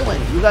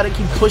going. You gotta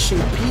keep pushing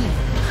P.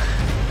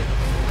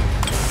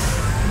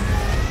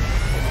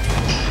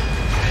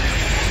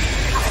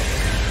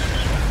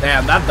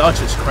 Damn, that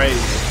Dutch is crazy.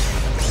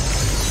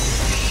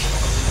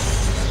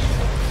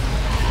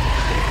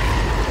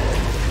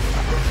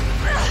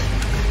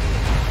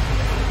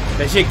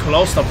 Did she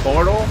close the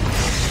portal?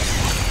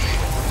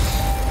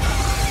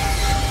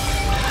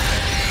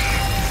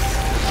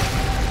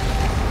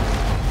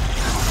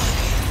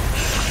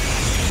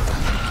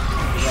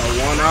 Got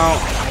one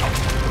out.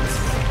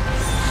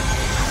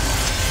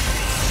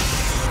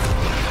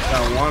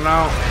 Got one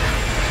out.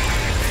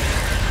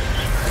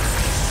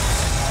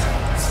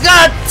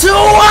 Got two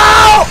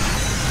out!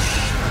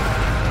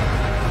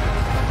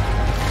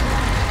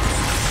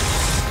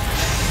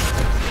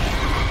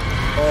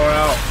 Four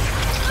out.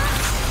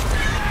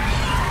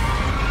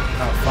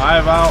 Got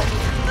five out.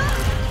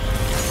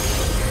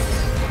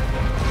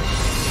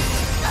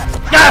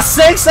 Got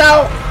six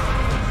out!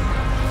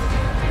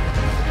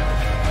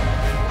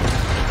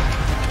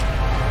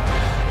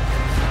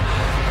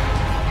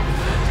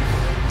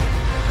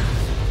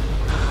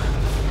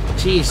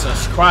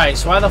 Jesus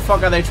Christ, why the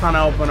fuck are they trying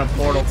to open a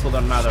portal to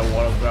the nether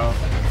world, bro?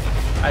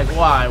 Like,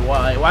 why?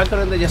 Why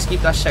couldn't they just keep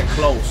that shit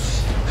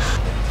close?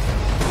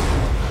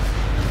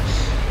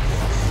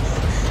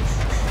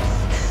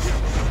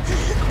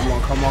 Come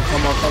on, come on,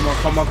 come on, come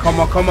on, come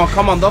on, come on,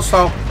 come on, don't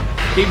stop.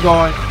 Keep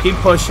going, keep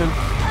pushing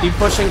P, keep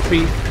pushing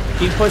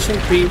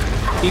P,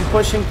 keep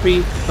pushing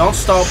P. Don't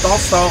stop, don't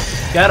stop.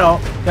 Get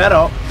up, get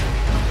up.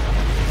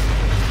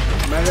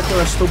 Make it to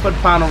the stupid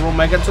panel room,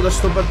 make it to the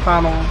stupid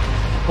panel room.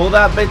 Pull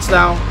that bitch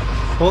down.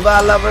 Pull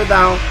that lever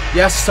down.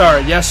 Yes, sir.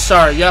 Yes,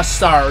 sir. Yes,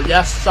 sir.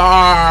 Yes,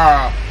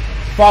 sir.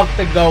 Fuck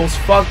the ghosts.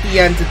 Fuck the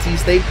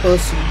entities. They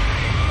pussy.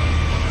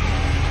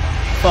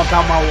 Fuck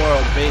out my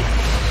world, bitch.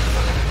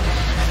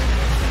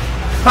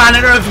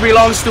 Planet Earth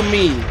belongs to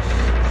me.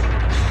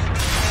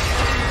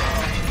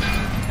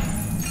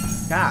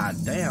 God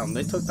damn.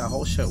 They took that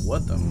whole shit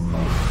with them.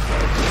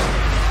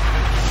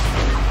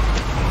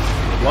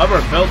 Whoever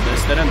built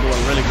this didn't do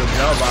a really good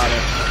job at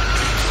it.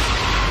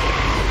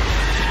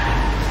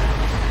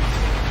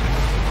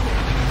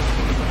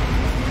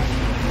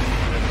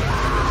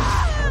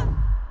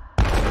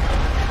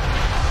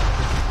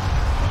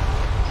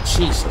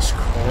 Jesus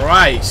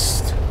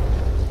Christ.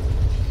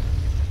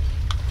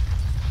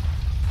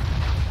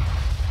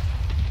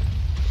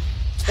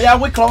 Yeah,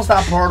 we closed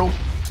that portal.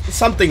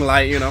 Something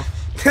light, you know.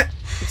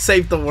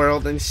 Save the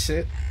world and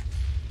shit.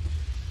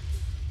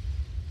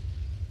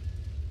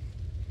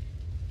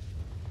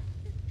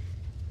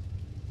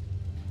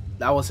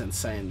 That was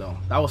insane, though.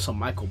 That was some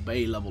Michael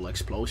Bay level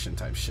explosion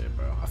type shit,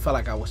 bro. I felt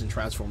like I was in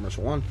Transformers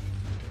 1.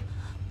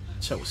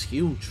 That shit was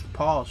huge.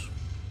 Pause.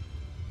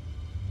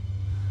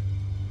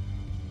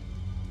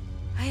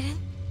 Aiden?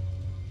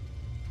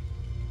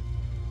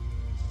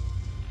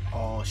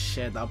 Oh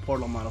shit, that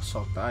portal might have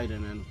sucked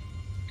Aiden in.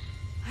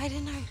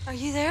 Aiden, are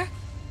you there?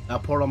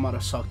 That portal might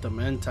have sucked him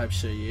in type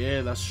shit.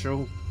 Yeah, that's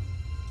true.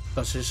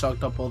 Because she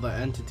sucked up all the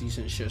entities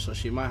and shit, so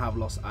she might have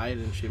lost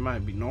Aiden. She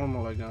might be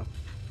normal again.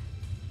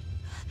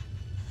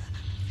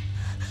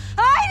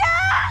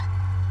 Aiden!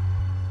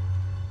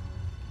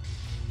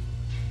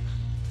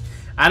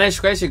 And it's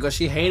crazy because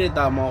she hated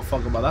that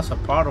motherfucker, but that's a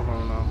part of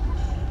her now.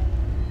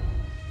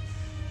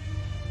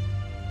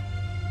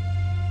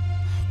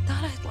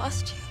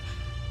 Lost you.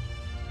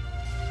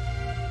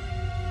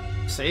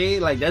 See,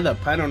 like they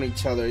depend on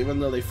each other, even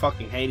though they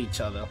fucking hate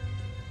each other.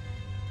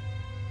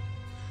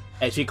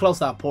 Hey, she closed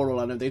that portal,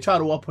 and if they try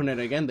to open it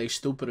again, they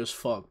stupid as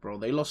fuck, bro.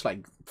 They lost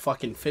like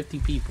fucking 50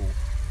 people,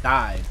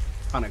 died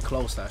trying to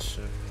close that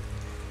shit.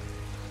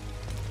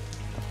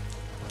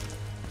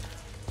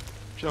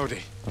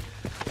 Jody.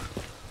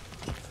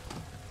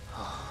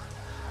 Oh,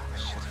 I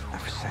should have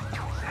never sent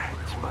you there.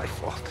 It's my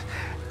fault.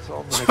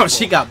 Oh,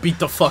 she got beat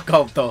the fuck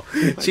up, though.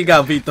 She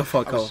got beat the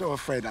fuck up. I was so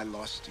afraid I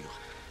lost you.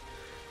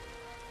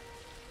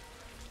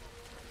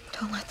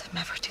 Don't let them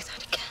ever do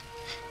that again.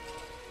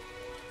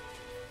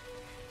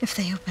 If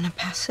they open a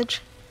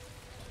passage,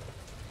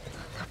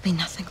 there'll be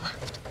nothing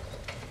left.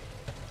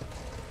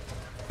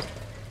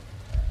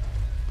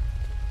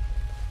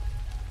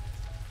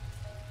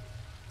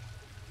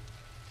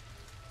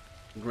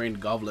 Green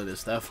Goblet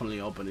is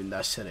definitely opening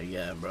that shit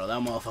again, bro. That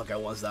motherfucker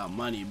wants that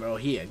money, bro.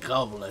 He a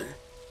goblet.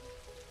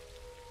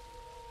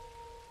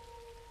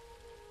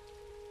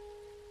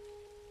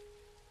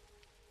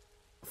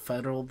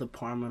 Federal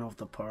Department of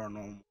the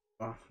Paranormal.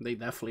 They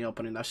definitely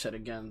opening that shit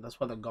again. That's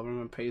what the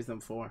government pays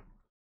them for.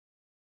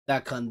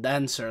 That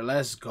condenser,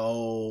 let's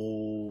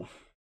go.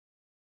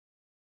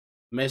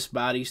 Miss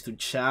bodies to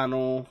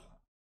channel.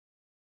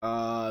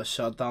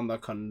 Shut down the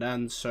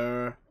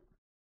condenser.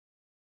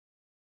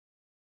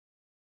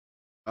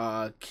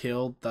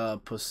 Killed the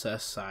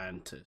possessed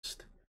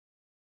scientist.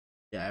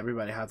 Yeah,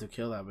 everybody had to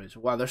kill that bitch.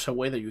 Wow, there's a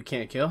way that you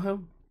can't kill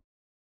him?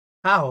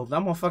 How? That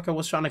motherfucker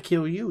was trying to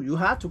kill you. You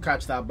had to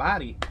catch that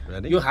body.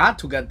 Ready? You had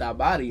to get that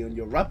body in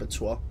your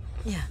repertoire.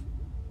 Yeah.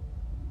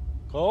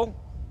 Cole?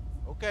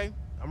 Okay,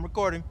 I'm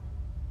recording.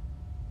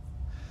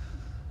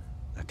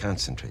 Now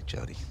concentrate,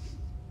 Jody.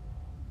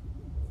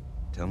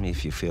 Tell me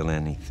if you feel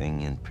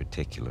anything in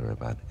particular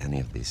about any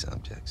of these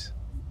objects.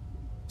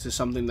 Is this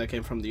something that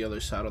came from the other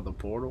side of the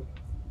portal?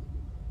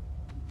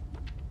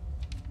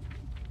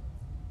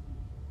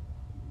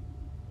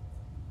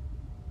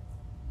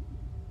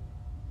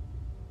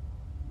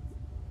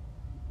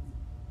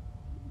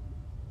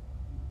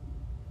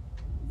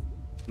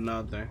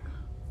 Nothing.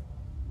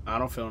 I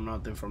don't feel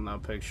nothing from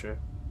that picture.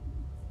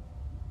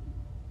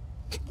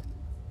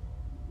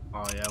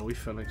 Oh yeah, we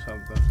feeling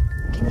something.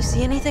 Can you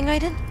see anything,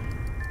 Aiden?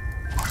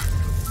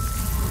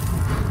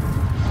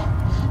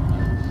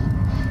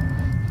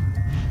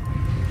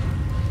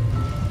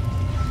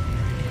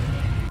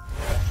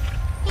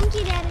 Thank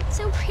you, Dad. It's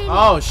so pretty.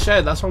 Oh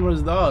shit, that's from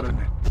his daughter.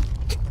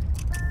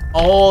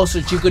 Oh,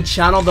 so she could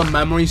channel the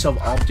memories of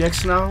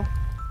objects now?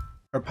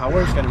 Her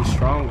power is getting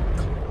strong.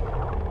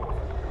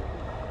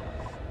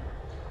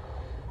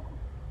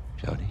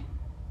 Jody,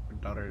 Your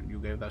daughter, you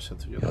gave that shit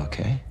to your you daughter.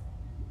 okay?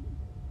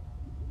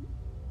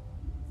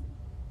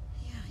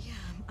 Yeah,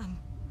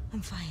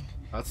 I'm fine.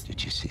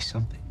 Did you see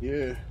something?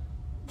 Yeah.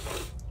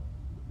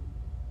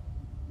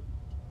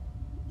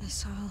 I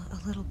saw a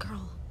little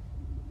girl.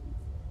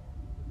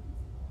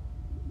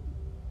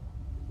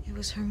 It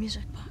was her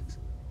music box.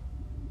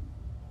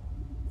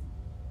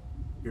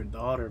 Your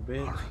daughter,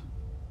 bitch. All right.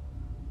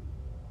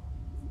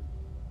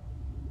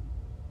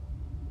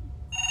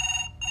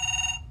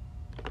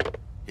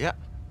 Yeah.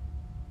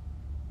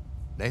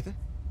 Nathan?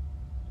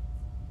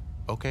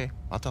 Okay,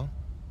 I'll tell him.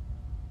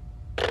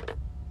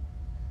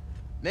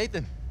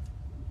 Nathan,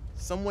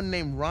 someone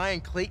named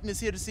Ryan Clayton is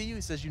here to see you.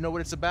 He says you know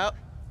what it's about.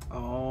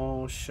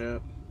 Oh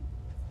shit.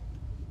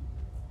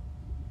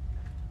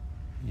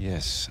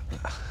 Yes.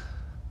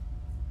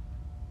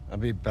 I'll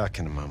be back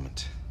in a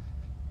moment.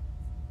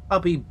 I'll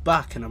be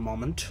back in a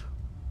moment.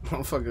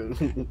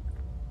 Motherfucker.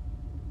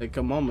 Take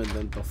a moment,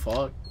 then the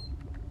fuck?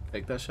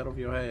 Take that shit off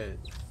your head.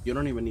 You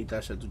don't even need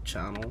that shit to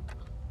channel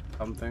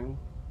something.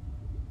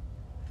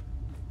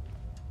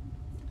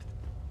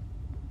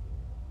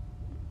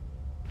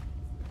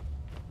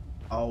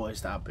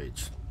 Always that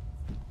bitch.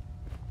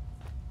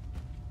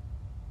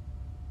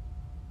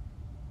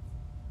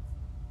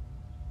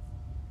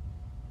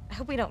 I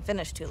hope we don't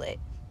finish too late.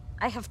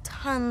 I have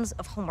tons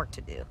of homework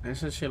to do.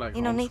 Isn't she like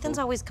You know, homeschooled? Nathan's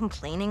always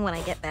complaining when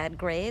I get bad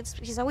grades.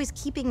 He's always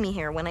keeping me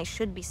here when I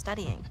should be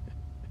studying.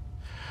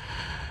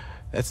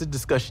 That's a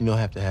discussion you'll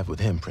have to have with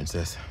him,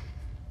 Princess.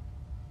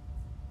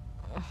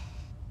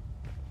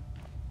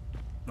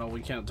 No,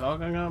 we can't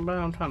talk.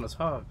 I'm trying to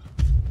talk.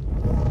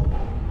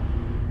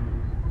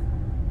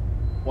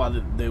 Why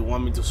did they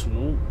want me to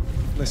snoop?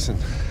 Listen,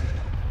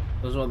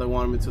 That's what they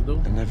wanted me to do.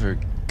 I never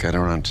got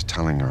around to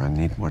telling her I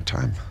need more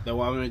time. They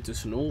wanted me to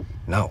snoop.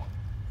 No.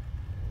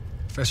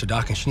 Professor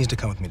Dawkins, she needs to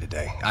come with me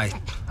today. I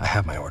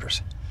have my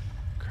orders.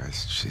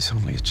 Christ, she's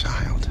only a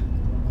child.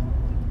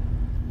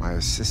 My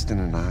assistant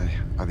and I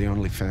are the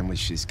only family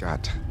she's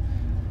got.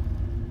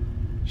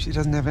 She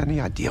doesn't have any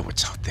idea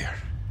what's out there.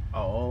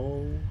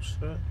 Oh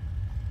shit.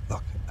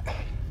 Look,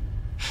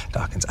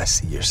 Dawkins, I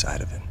see your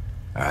side of it.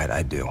 All right,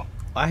 I do.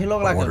 Why he look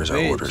But like orders a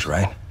bitch? are orders,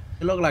 right?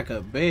 He look like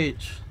a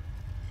bitch.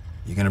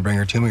 You gonna bring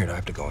her to me, or do I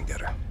have to go and get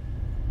her?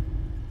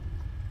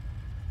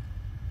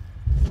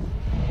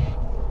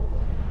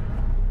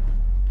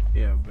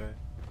 Yeah, bitch.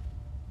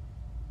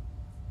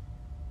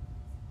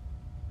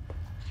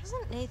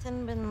 Hasn't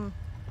Nathan been...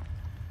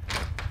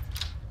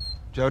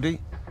 Jody,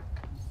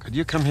 could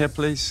you come here,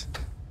 please?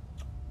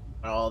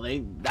 Oh,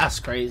 that's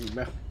crazy,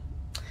 bro.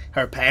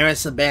 Her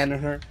parents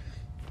abandoned her.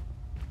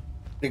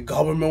 The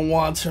government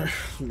wants her.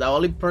 The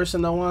only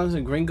person that wants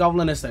a Green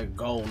Goblin is that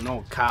gold.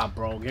 No cop,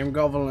 bro. Green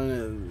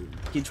Goblin,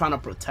 he trying to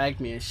protect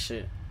me and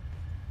shit.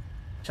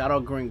 Shout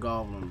out Green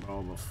Goblin,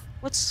 bro.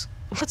 What's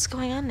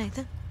going on,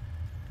 Nathan?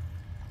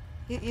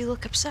 You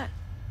look upset.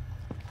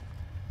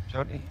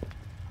 Jody,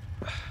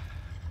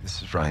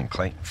 this is Ryan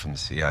Clayton from the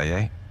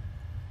CIA.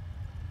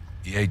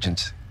 The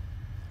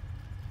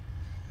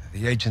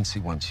agency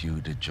wants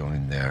you to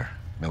join their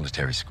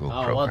military school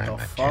Oh, program what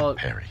the at fuck? Camp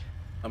Perry.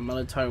 The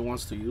military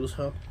wants to use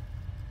her.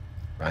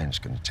 Ryan's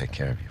gonna take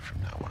care of you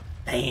from now on.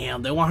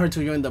 Damn, they want her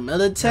to join the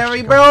military,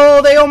 Yes,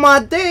 bro. They on my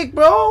dick,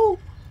 bro.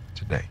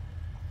 Today.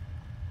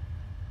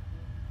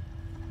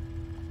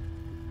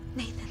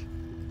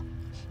 Nathan,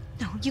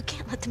 no, you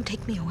can't let them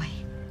take me away.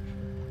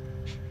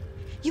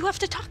 You have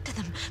to talk to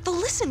them. They'll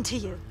listen to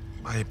you.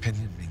 My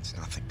opinion means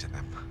nothing to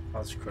them.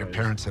 That's Your crazy.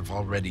 parents have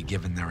already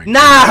given their...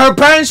 Nah, her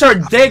parents are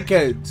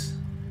dickheads.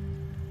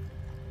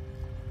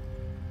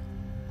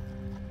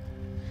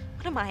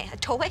 What am I, a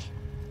toy?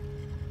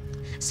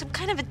 Some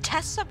kind of a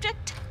test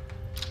subject?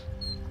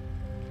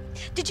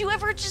 Did you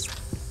ever just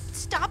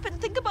stop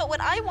and think about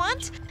what I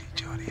want?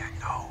 Jody, I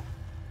know.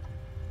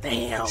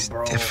 Damn, It's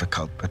bro.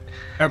 difficult, but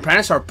Her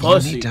parents are you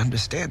pussy. need to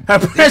understand. Her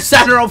parents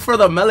sent her up for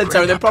the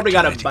military. They Great probably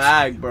got a opportunity.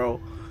 bag,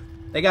 bro.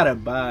 They got a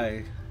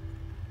bag.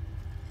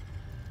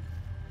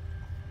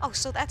 Oh,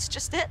 so that's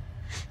just it?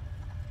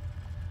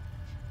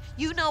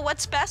 You know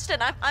what's best,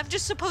 and I'm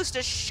just supposed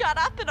to shut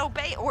up and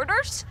obey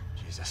orders?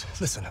 Jesus,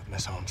 listen up,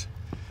 Miss Holmes.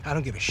 I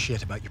don't give a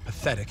shit about your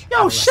pathetic. Yo,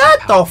 adolescent shut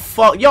the power.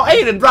 fuck. Yo,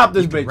 Aiden, drop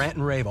this You can bitch. rant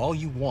and rave all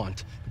you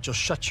want, but you'll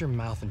shut your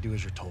mouth and do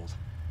as you're told.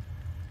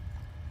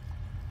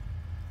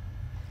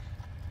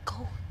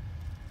 Go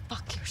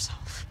fuck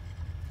yourself.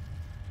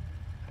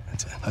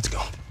 That's it. Let's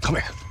go. Come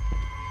here.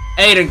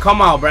 Aiden,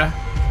 come on, bruh.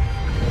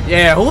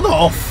 Yeah, who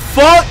the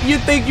fuck you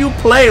think you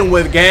playing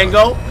with,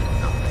 Gango?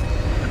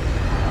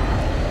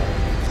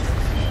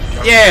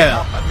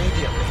 Yeah.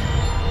 Immediately.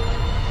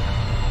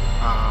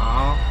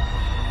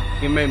 Aww.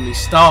 He made me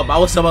stop. I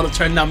was about to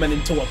turn that man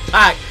into a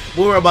pack.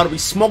 We were about to be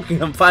smoking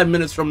him 5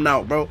 minutes from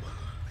now, bro.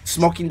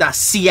 Smoking that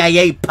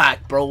CIA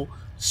pack, bro.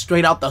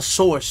 Straight out the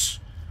source.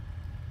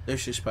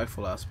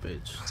 Disrespectful ass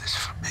bitch. This is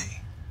for me.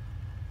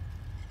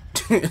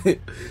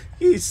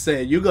 He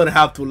said, "You gonna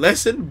have to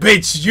listen,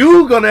 bitch.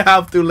 You gonna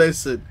have to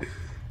listen."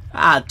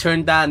 I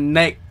turned that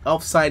neck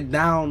upside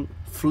down,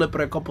 flip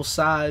it a couple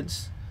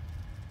sides,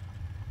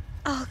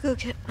 I'll go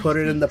get my put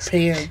it in the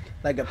things. pan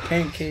like a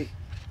pancake.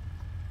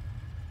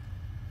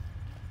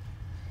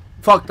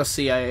 Fuck the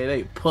CIA,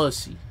 they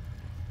pussy.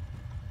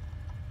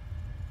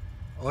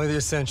 Only the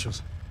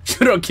essentials.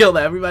 You don't kill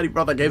everybody,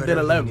 brother. Gave You it got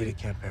a everything you lemon. need at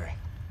Camp Perry.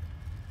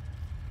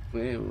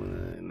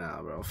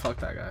 Nah, bro. Fuck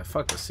that guy.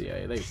 Fuck the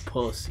CIA. They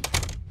pussy.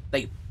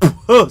 They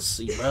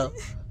pussy, bro.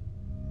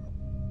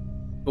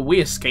 But we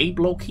escape,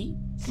 low key,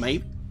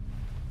 maybe.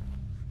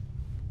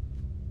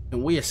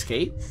 Can we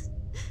escape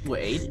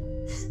with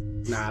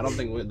Aiden? Nah, I don't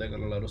think they're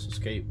gonna let us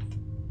escape.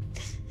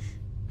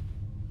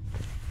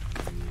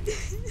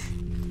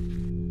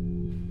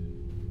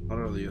 What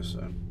are you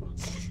saying?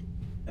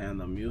 And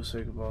the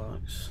music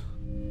box.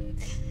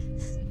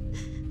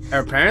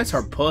 Her parents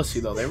are pussy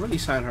though. They really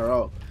signed her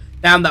up.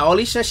 Damn, the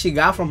only shit she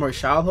got from her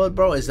childhood,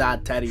 bro, is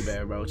that teddy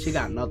bear, bro. She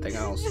got nothing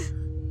else.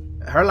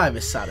 Her life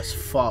is sad as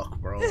fuck,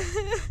 bro.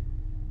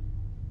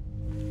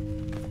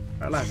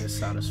 Her life is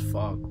sad as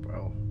fuck,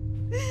 bro.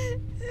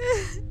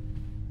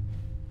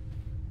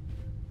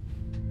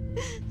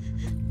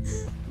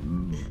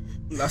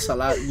 That's a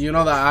lot. You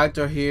know the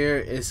actor here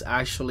is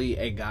actually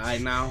a guy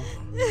now.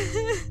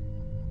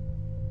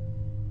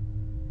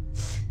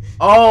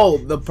 Oh,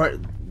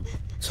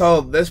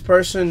 so this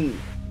person,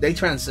 they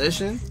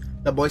transitioned.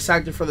 The voice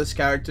actor for this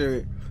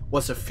character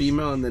was a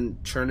female and then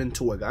turned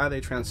into a guy.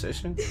 They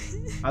transitioned.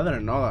 I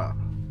didn't know that.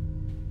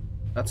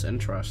 That's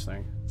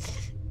interesting.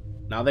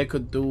 Now they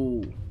could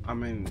do. I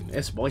mean,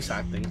 it's voice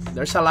acting.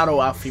 There's a lot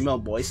of female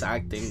voice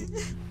acting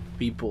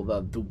people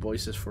that do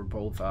voices for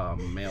both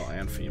male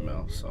and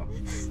female. So,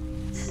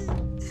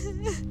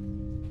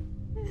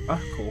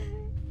 cool.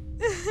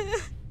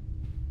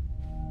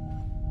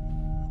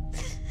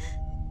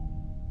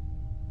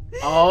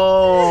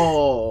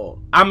 Oh,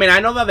 I mean, I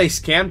know that they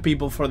scan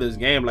people for this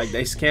game. Like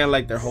they scan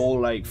like their whole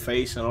like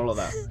face and all of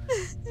that.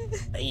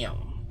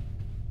 Damn.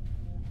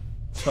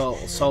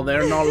 So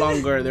they're no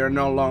longer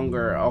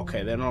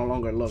okay. They no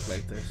longer look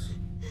like this.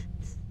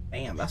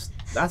 Damn,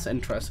 that's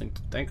interesting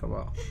to think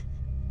about.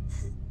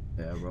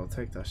 Yeah, bro,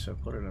 take that shit.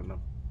 Put it in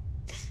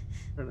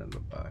the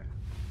bag.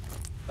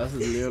 That's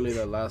literally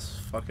the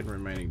last fucking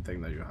remaining thing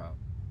that you have.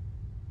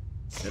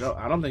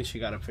 I don't think she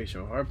got a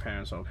picture of her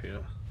parents up here.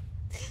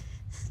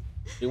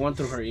 She went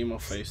through her emo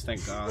phase,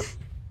 thank God.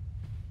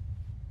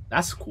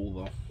 That's cool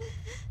though.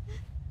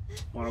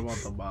 What about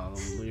the bottom?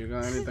 Do you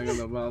got anything at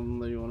the bottom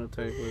that you want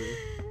to take with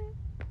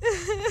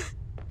you?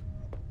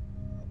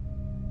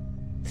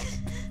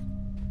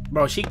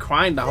 Bro, she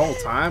crying the whole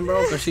time,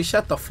 bro, because she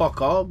shut the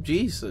fuck up.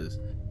 Jesus.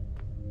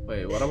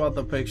 Wait, what about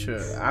the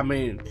picture? I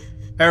mean,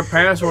 her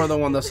parents were the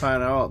one that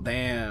signed out.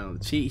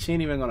 Damn, she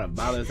ain't even gonna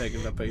bother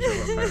taking the picture of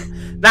her parents.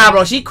 Nah,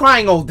 bro, she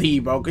crying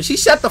OD, bro, because she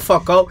shut the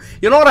fuck up.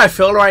 You know what I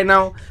feel right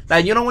now?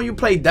 Like, you know when you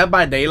play Dead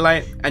by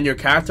Daylight and your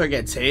character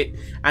gets hit,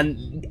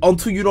 and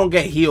until you don't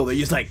get healed, they're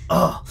just like,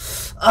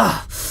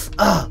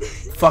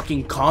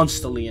 fucking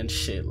constantly and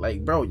shit.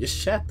 Like, bro, just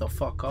shut the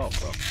fuck up,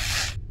 bro.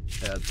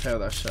 Yeah, tear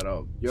that shit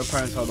up. Your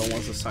parents are the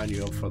ones that signed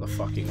you up for the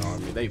fucking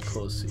army. They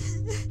pussy.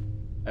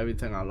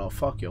 Everything I love.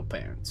 Fuck your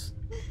parents.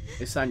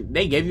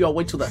 They gave you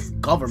away to the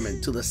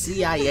government, to the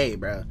CIA,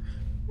 bro.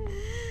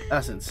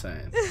 That's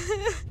insane.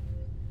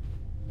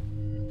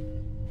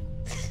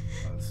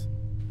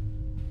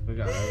 We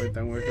got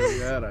everything we can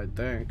get, I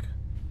think.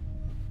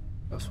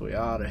 That's we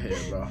out of here,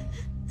 bro.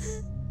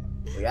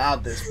 We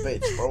out this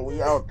bitch, bro.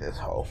 We out this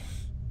hole.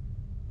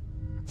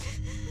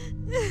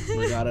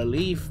 We gotta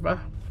leave, bro.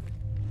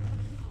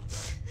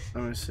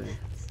 Let me see.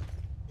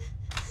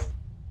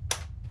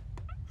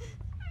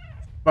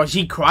 Bro,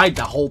 she cried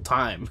the whole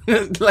time.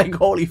 Like,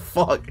 holy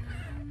fuck.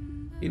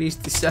 He needs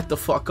to shut the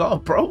fuck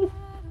up, bro.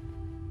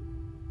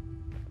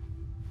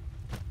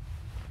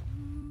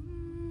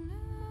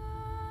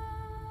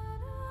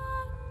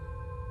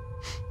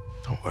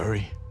 Don't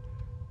worry.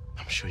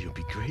 I'm sure you'll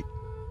be great.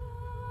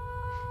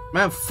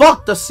 Man,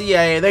 fuck the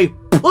CIA. They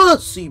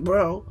pussy,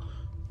 bro.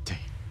 Damn.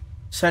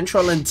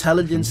 Central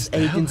Intelligence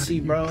Agency,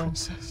 bro.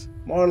 Princess.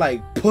 More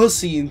like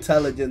Pussy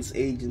Intelligence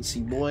Agency,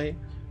 boy.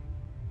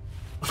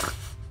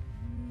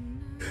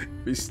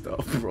 We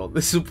stop, bro.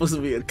 This is supposed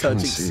to be a touching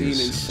scene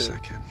and shit.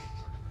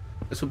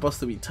 It's supposed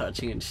to be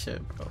touching and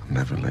shit, bro. I'll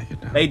never let you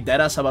down. They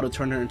deadass about to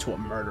turn her into a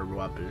murder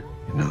weapon.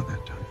 You know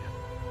that, don't you?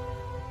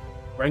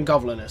 Green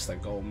Goblin is the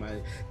goal,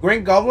 man.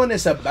 Green Goblin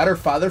is a better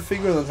father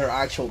figure than her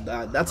actual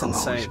dad. That's I'll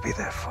always insane. be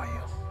there for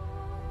you.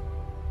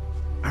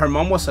 Her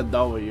mom was a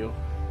W.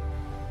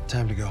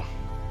 Time to go.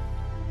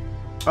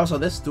 Oh, so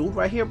this dude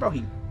right here, bro,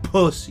 he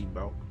pussy,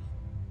 bro.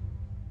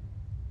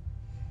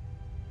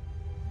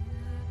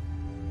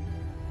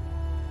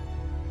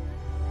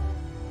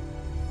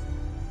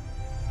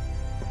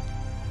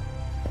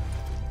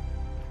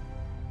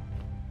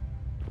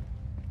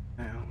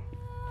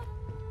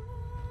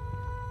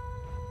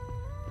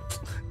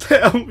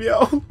 Damn,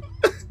 yo.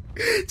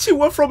 She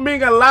went from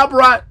being a lab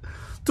rat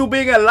to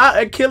being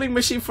a killing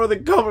machine for the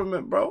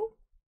government, bro.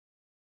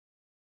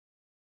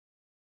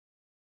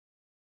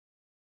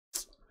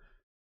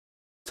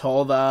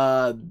 Told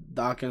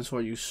Dawkins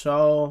what you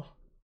saw.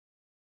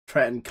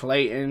 Threatened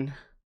Clayton.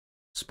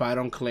 Spied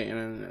on Clayton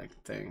and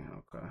everything.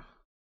 Okay.